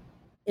built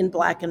in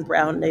Black and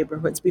brown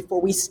neighborhoods, before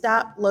we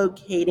stop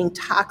locating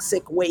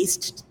toxic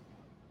waste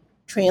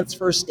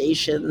transfer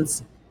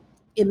stations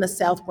in the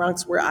South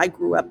Bronx where I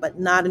grew up, but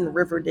not in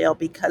Riverdale,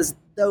 because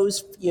those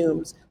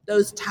fumes,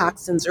 those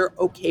toxins are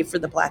okay for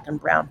the Black and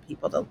brown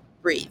people to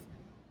breathe.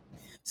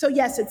 So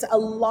yes, it's a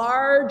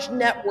large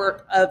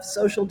network of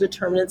social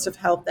determinants of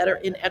health that are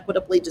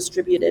inequitably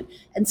distributed.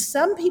 And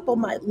some people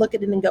might look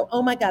at it and go,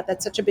 oh my God,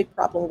 that's such a big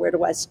problem. Where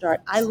do I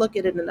start? I look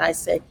at it and I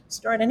say,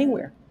 start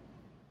anywhere.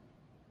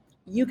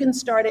 You can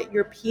start at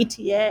your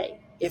PTA.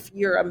 If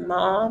you're a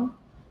mom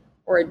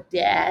or a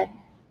dad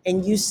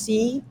and you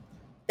see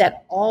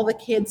that all the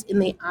kids in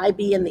the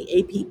IB and the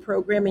AP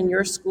program in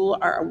your school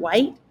are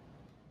white,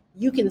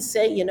 you can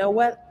say, you know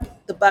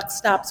what? The buck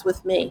stops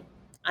with me.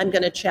 I'm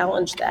going to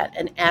challenge that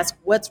and ask,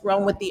 what's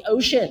wrong with the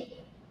ocean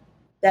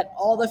that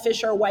all the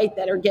fish are white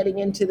that are getting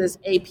into this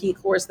AP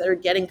course, that are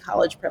getting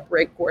college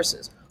preparatory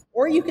courses?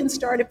 Or you can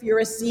start, if you're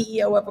a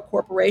CEO of a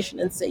corporation,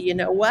 and say, you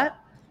know what?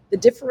 The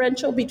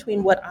differential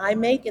between what I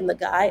make and the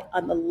guy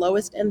on the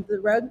lowest end of the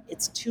rung,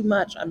 it's too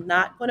much. I'm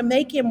not going to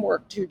make him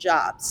work 2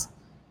 jobs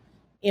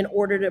in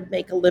order to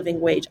make a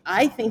living wage.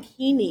 I think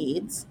he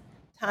needs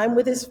time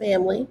with his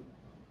family,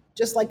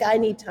 just like I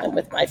need time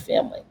with my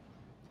family.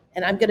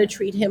 And I'm going to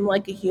treat him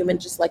like a human,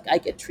 just like I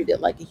get treated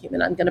like a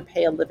human. I'm going to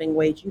pay a living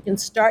wage. You can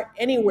start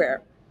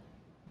anywhere,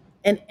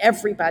 and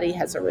everybody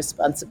has a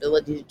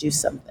responsibility to do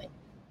something.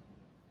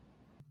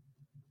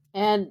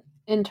 And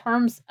in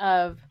terms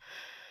of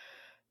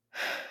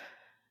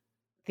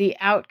the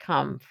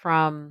outcome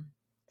from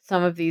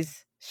some of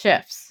these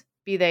shifts,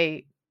 be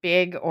they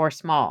big or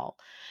small,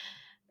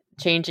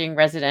 changing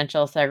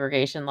residential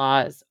segregation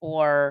laws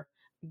or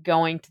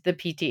going to the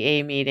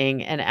PTA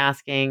meeting and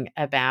asking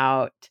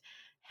about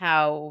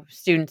how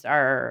students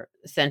are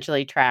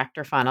essentially tracked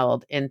or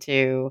funneled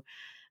into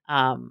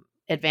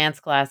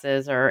advanced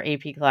classes or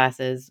AP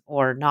classes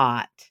or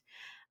not.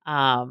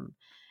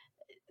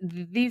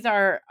 These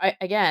are,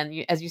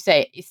 again, as you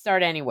say, you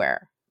start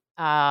anywhere.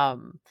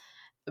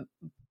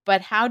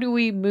 But how do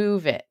we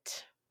move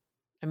it?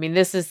 I mean,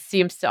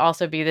 seems to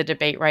also be the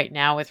debate right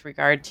now with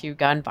regard to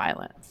gun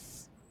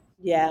violence.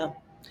 Yeah.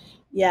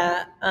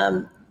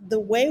 The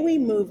way we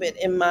move it,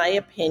 in my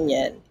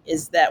opinion,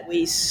 is that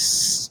we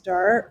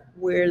start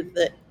where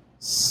the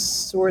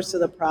source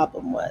of the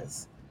problem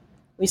was.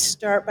 We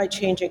start by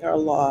changing our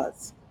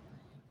laws.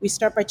 We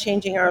start by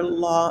changing our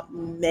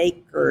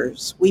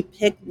lawmakers. We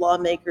pick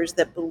lawmakers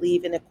that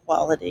believe in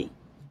equality.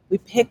 We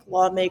pick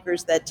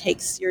lawmakers that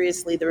take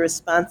seriously the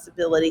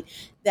responsibility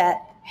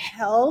that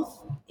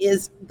health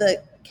is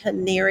the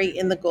canary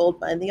in the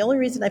gold mine. The only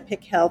reason I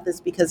pick health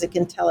is because it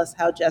can tell us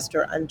how just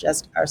or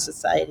unjust our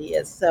society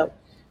is. So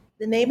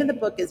the name of the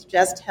book is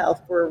Just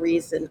Health for a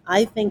reason.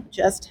 I think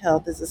just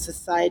health is a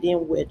society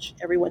in which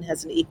everyone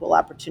has an equal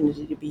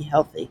opportunity to be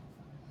healthy.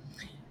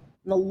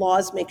 And the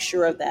laws make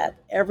sure of that.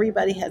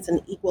 Everybody has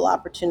an equal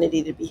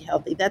opportunity to be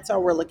healthy. That's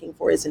all we're looking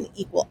for, is an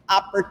equal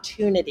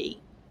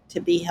opportunity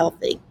to be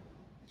healthy.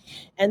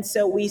 And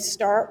so we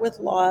start with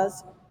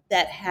laws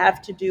that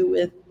have to do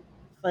with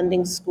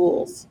funding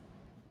schools.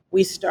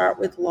 We start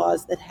with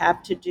laws that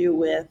have to do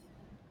with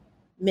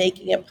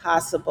making it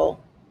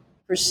possible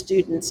for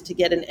students to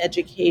get an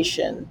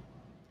education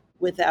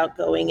without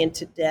going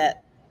into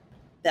debt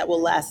that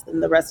will last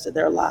them the rest of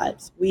their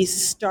lives. We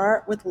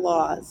start with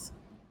laws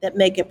that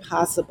make it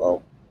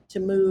possible to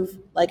move,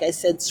 like I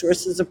said,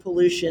 sources of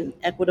pollution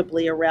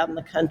equitably around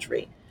the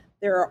country.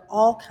 There are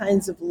all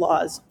kinds of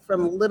laws,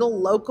 from little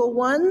local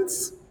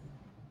ones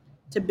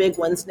to big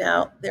ones.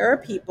 Now, there are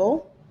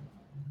people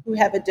who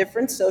have a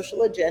different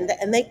social agenda,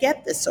 and they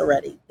get this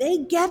already.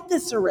 They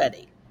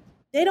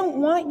don't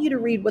want you to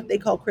read what they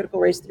call critical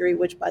race theory,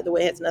 which, by the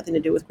way, has nothing to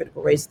do with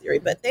critical race theory,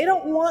 but they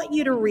don't want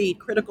you to read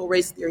critical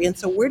race theory. And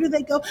so where do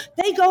they go?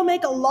 They go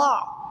make a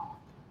law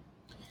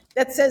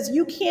that says,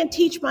 you can't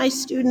teach my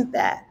student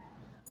that.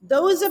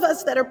 Those of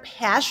us that are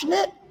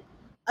passionate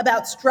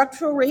about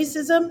structural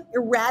racism,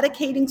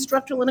 eradicating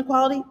structural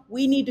inequality,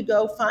 we need to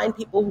go find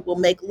people who will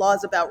make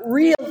laws about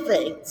real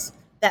things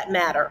that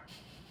matter.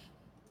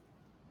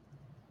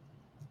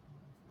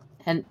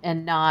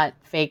 And not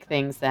fake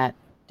things that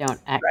don't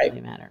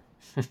actually matter.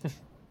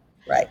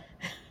 Right.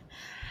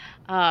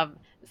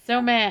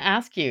 So may I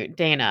ask you,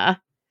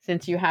 Dana,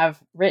 since you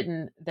have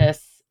written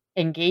this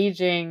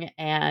engaging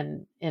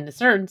and, in a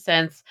certain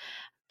sense,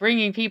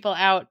 bringing people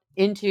out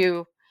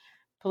into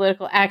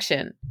political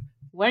action,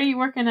 what are you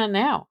working on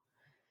now?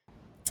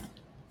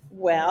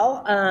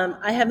 Well,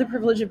 I have the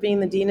privilege of being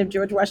the dean of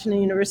George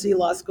Washington University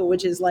Law School,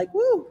 which is like,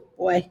 woo,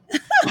 boy.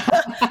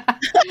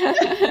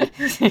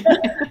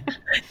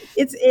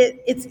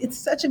 It's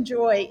such a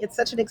joy. It's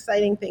such an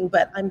exciting thing.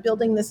 But I'm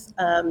building this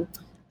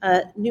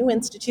new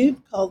institute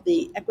called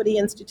the Equity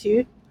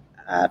Institute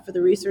for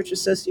the Research of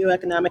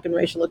Socioeconomic and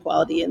Racial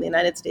Equality in the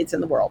United States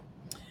and the world.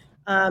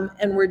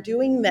 And we're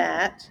doing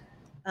that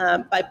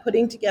by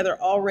putting together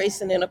all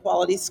race and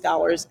inequality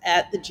scholars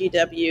at the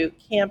GW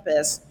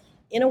campus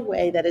in a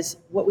way that is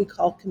what we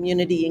call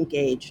community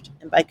engaged.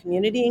 And by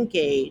community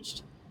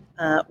engaged,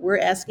 we're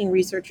asking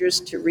researchers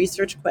to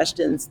research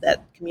questions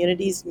that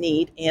communities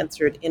need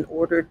answered in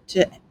order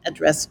to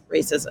address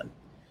racism.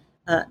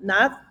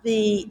 Not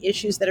the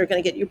issues that are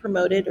going to get you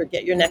promoted or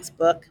get your next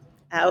book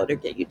out or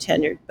get you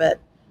tenured, but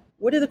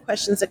what are the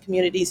questions that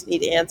communities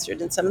need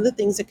answered? And some of the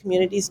things that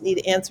communities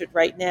need answered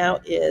right now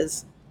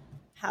is,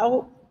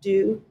 how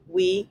do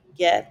we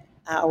get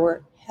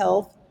our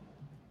health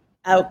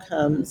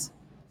outcomes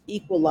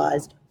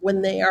equalized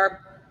when they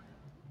are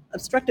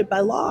obstructed by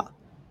law?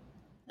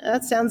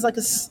 That sounds like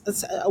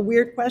a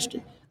weird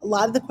question. A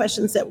lot of the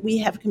questions that we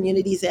have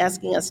communities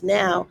asking us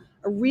now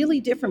are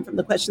really different from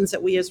the questions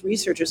that we as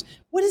researchers.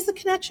 What is the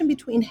connection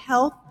between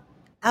health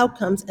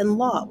outcomes and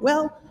law?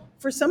 Well,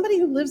 for somebody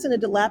who lives in a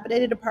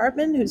dilapidated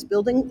apartment whose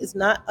building is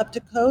not up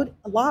to code,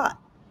 a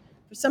lot.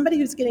 For somebody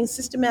who's getting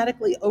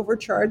systematically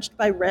overcharged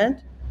by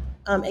rent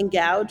and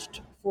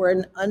gouged for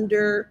an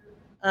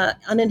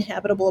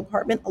uninhabitable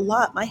apartment, a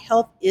lot. My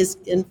health is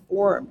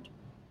informed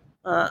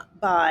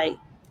by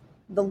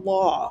the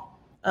law.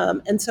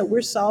 And so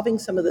we're solving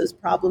some of those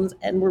problems,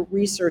 and we're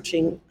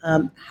researching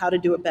how to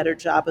do a better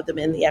job of them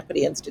in the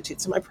Equity Institute.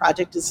 So my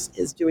project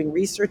is doing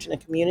research in a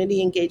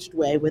community-engaged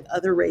way with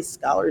other race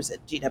scholars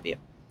at GW.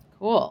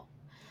 Cool.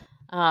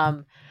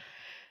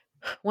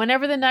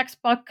 whenever the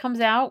next book comes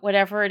out,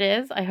 whatever it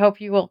is, I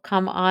hope you will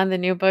come on the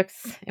New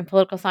Books in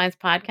Political Science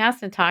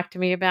podcast and talk to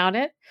me about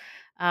it.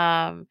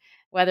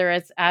 Whether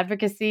it's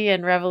advocacy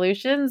and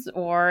revolutions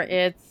or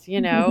it's,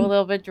 a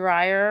little bit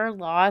drier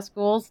law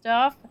school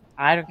stuff.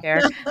 I don't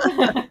care.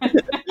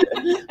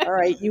 All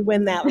right, you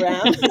win that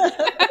round.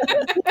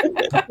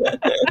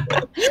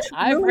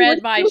 I've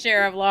read my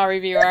share of law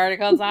review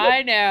articles.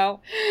 I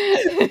know.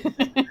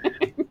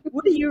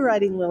 What are you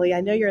writing, Lily?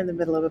 I know you're in the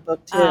middle of a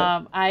book too.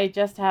 I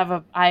just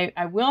have I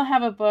will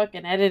have a book,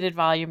 an edited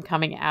volume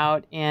coming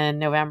out in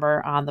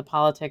November on the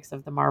politics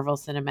of the Marvel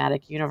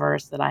Cinematic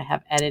Universe that I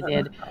have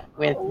edited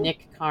with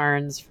Nick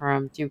Carnes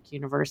from Duke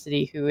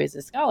University, who is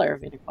a scholar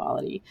of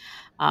inequality,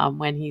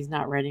 when he's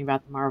not writing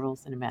about the Marvel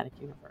Cinematic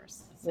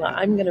Universe. So, well,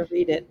 I'm going to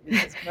read it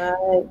because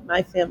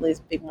my family is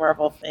a big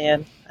Marvel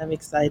fan. I'm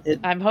excited.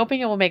 I'm hoping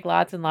it will make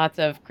lots and lots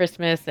of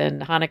Christmas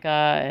and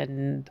Hanukkah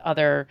and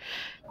other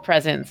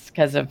presents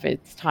because of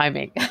its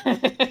timing.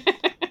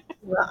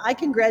 Well, I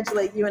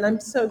congratulate you, and I'm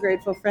so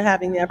grateful for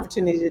having the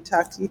opportunity to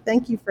talk to you.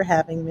 Thank you for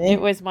having me. It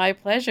was my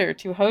pleasure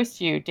to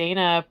host you,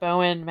 Dana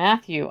Bowen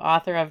Matthew,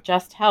 author of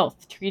Just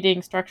Health,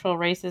 Treating Structural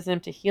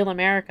Racism to Heal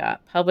America,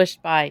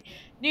 published by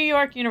New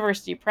York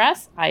University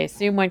Press. I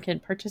assume one can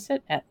purchase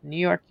it at New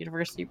York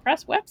University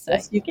Press website.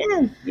 Yes, you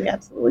can. You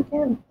absolutely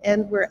can.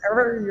 And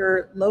wherever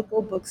your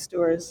local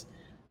bookstores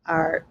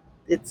are,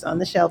 it's on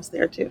the shelves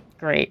there too.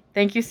 Great.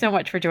 Thank you so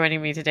much for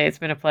joining me today. It's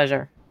been a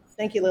pleasure.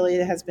 Thank you, Lily.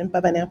 It has been.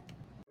 Bye-bye now.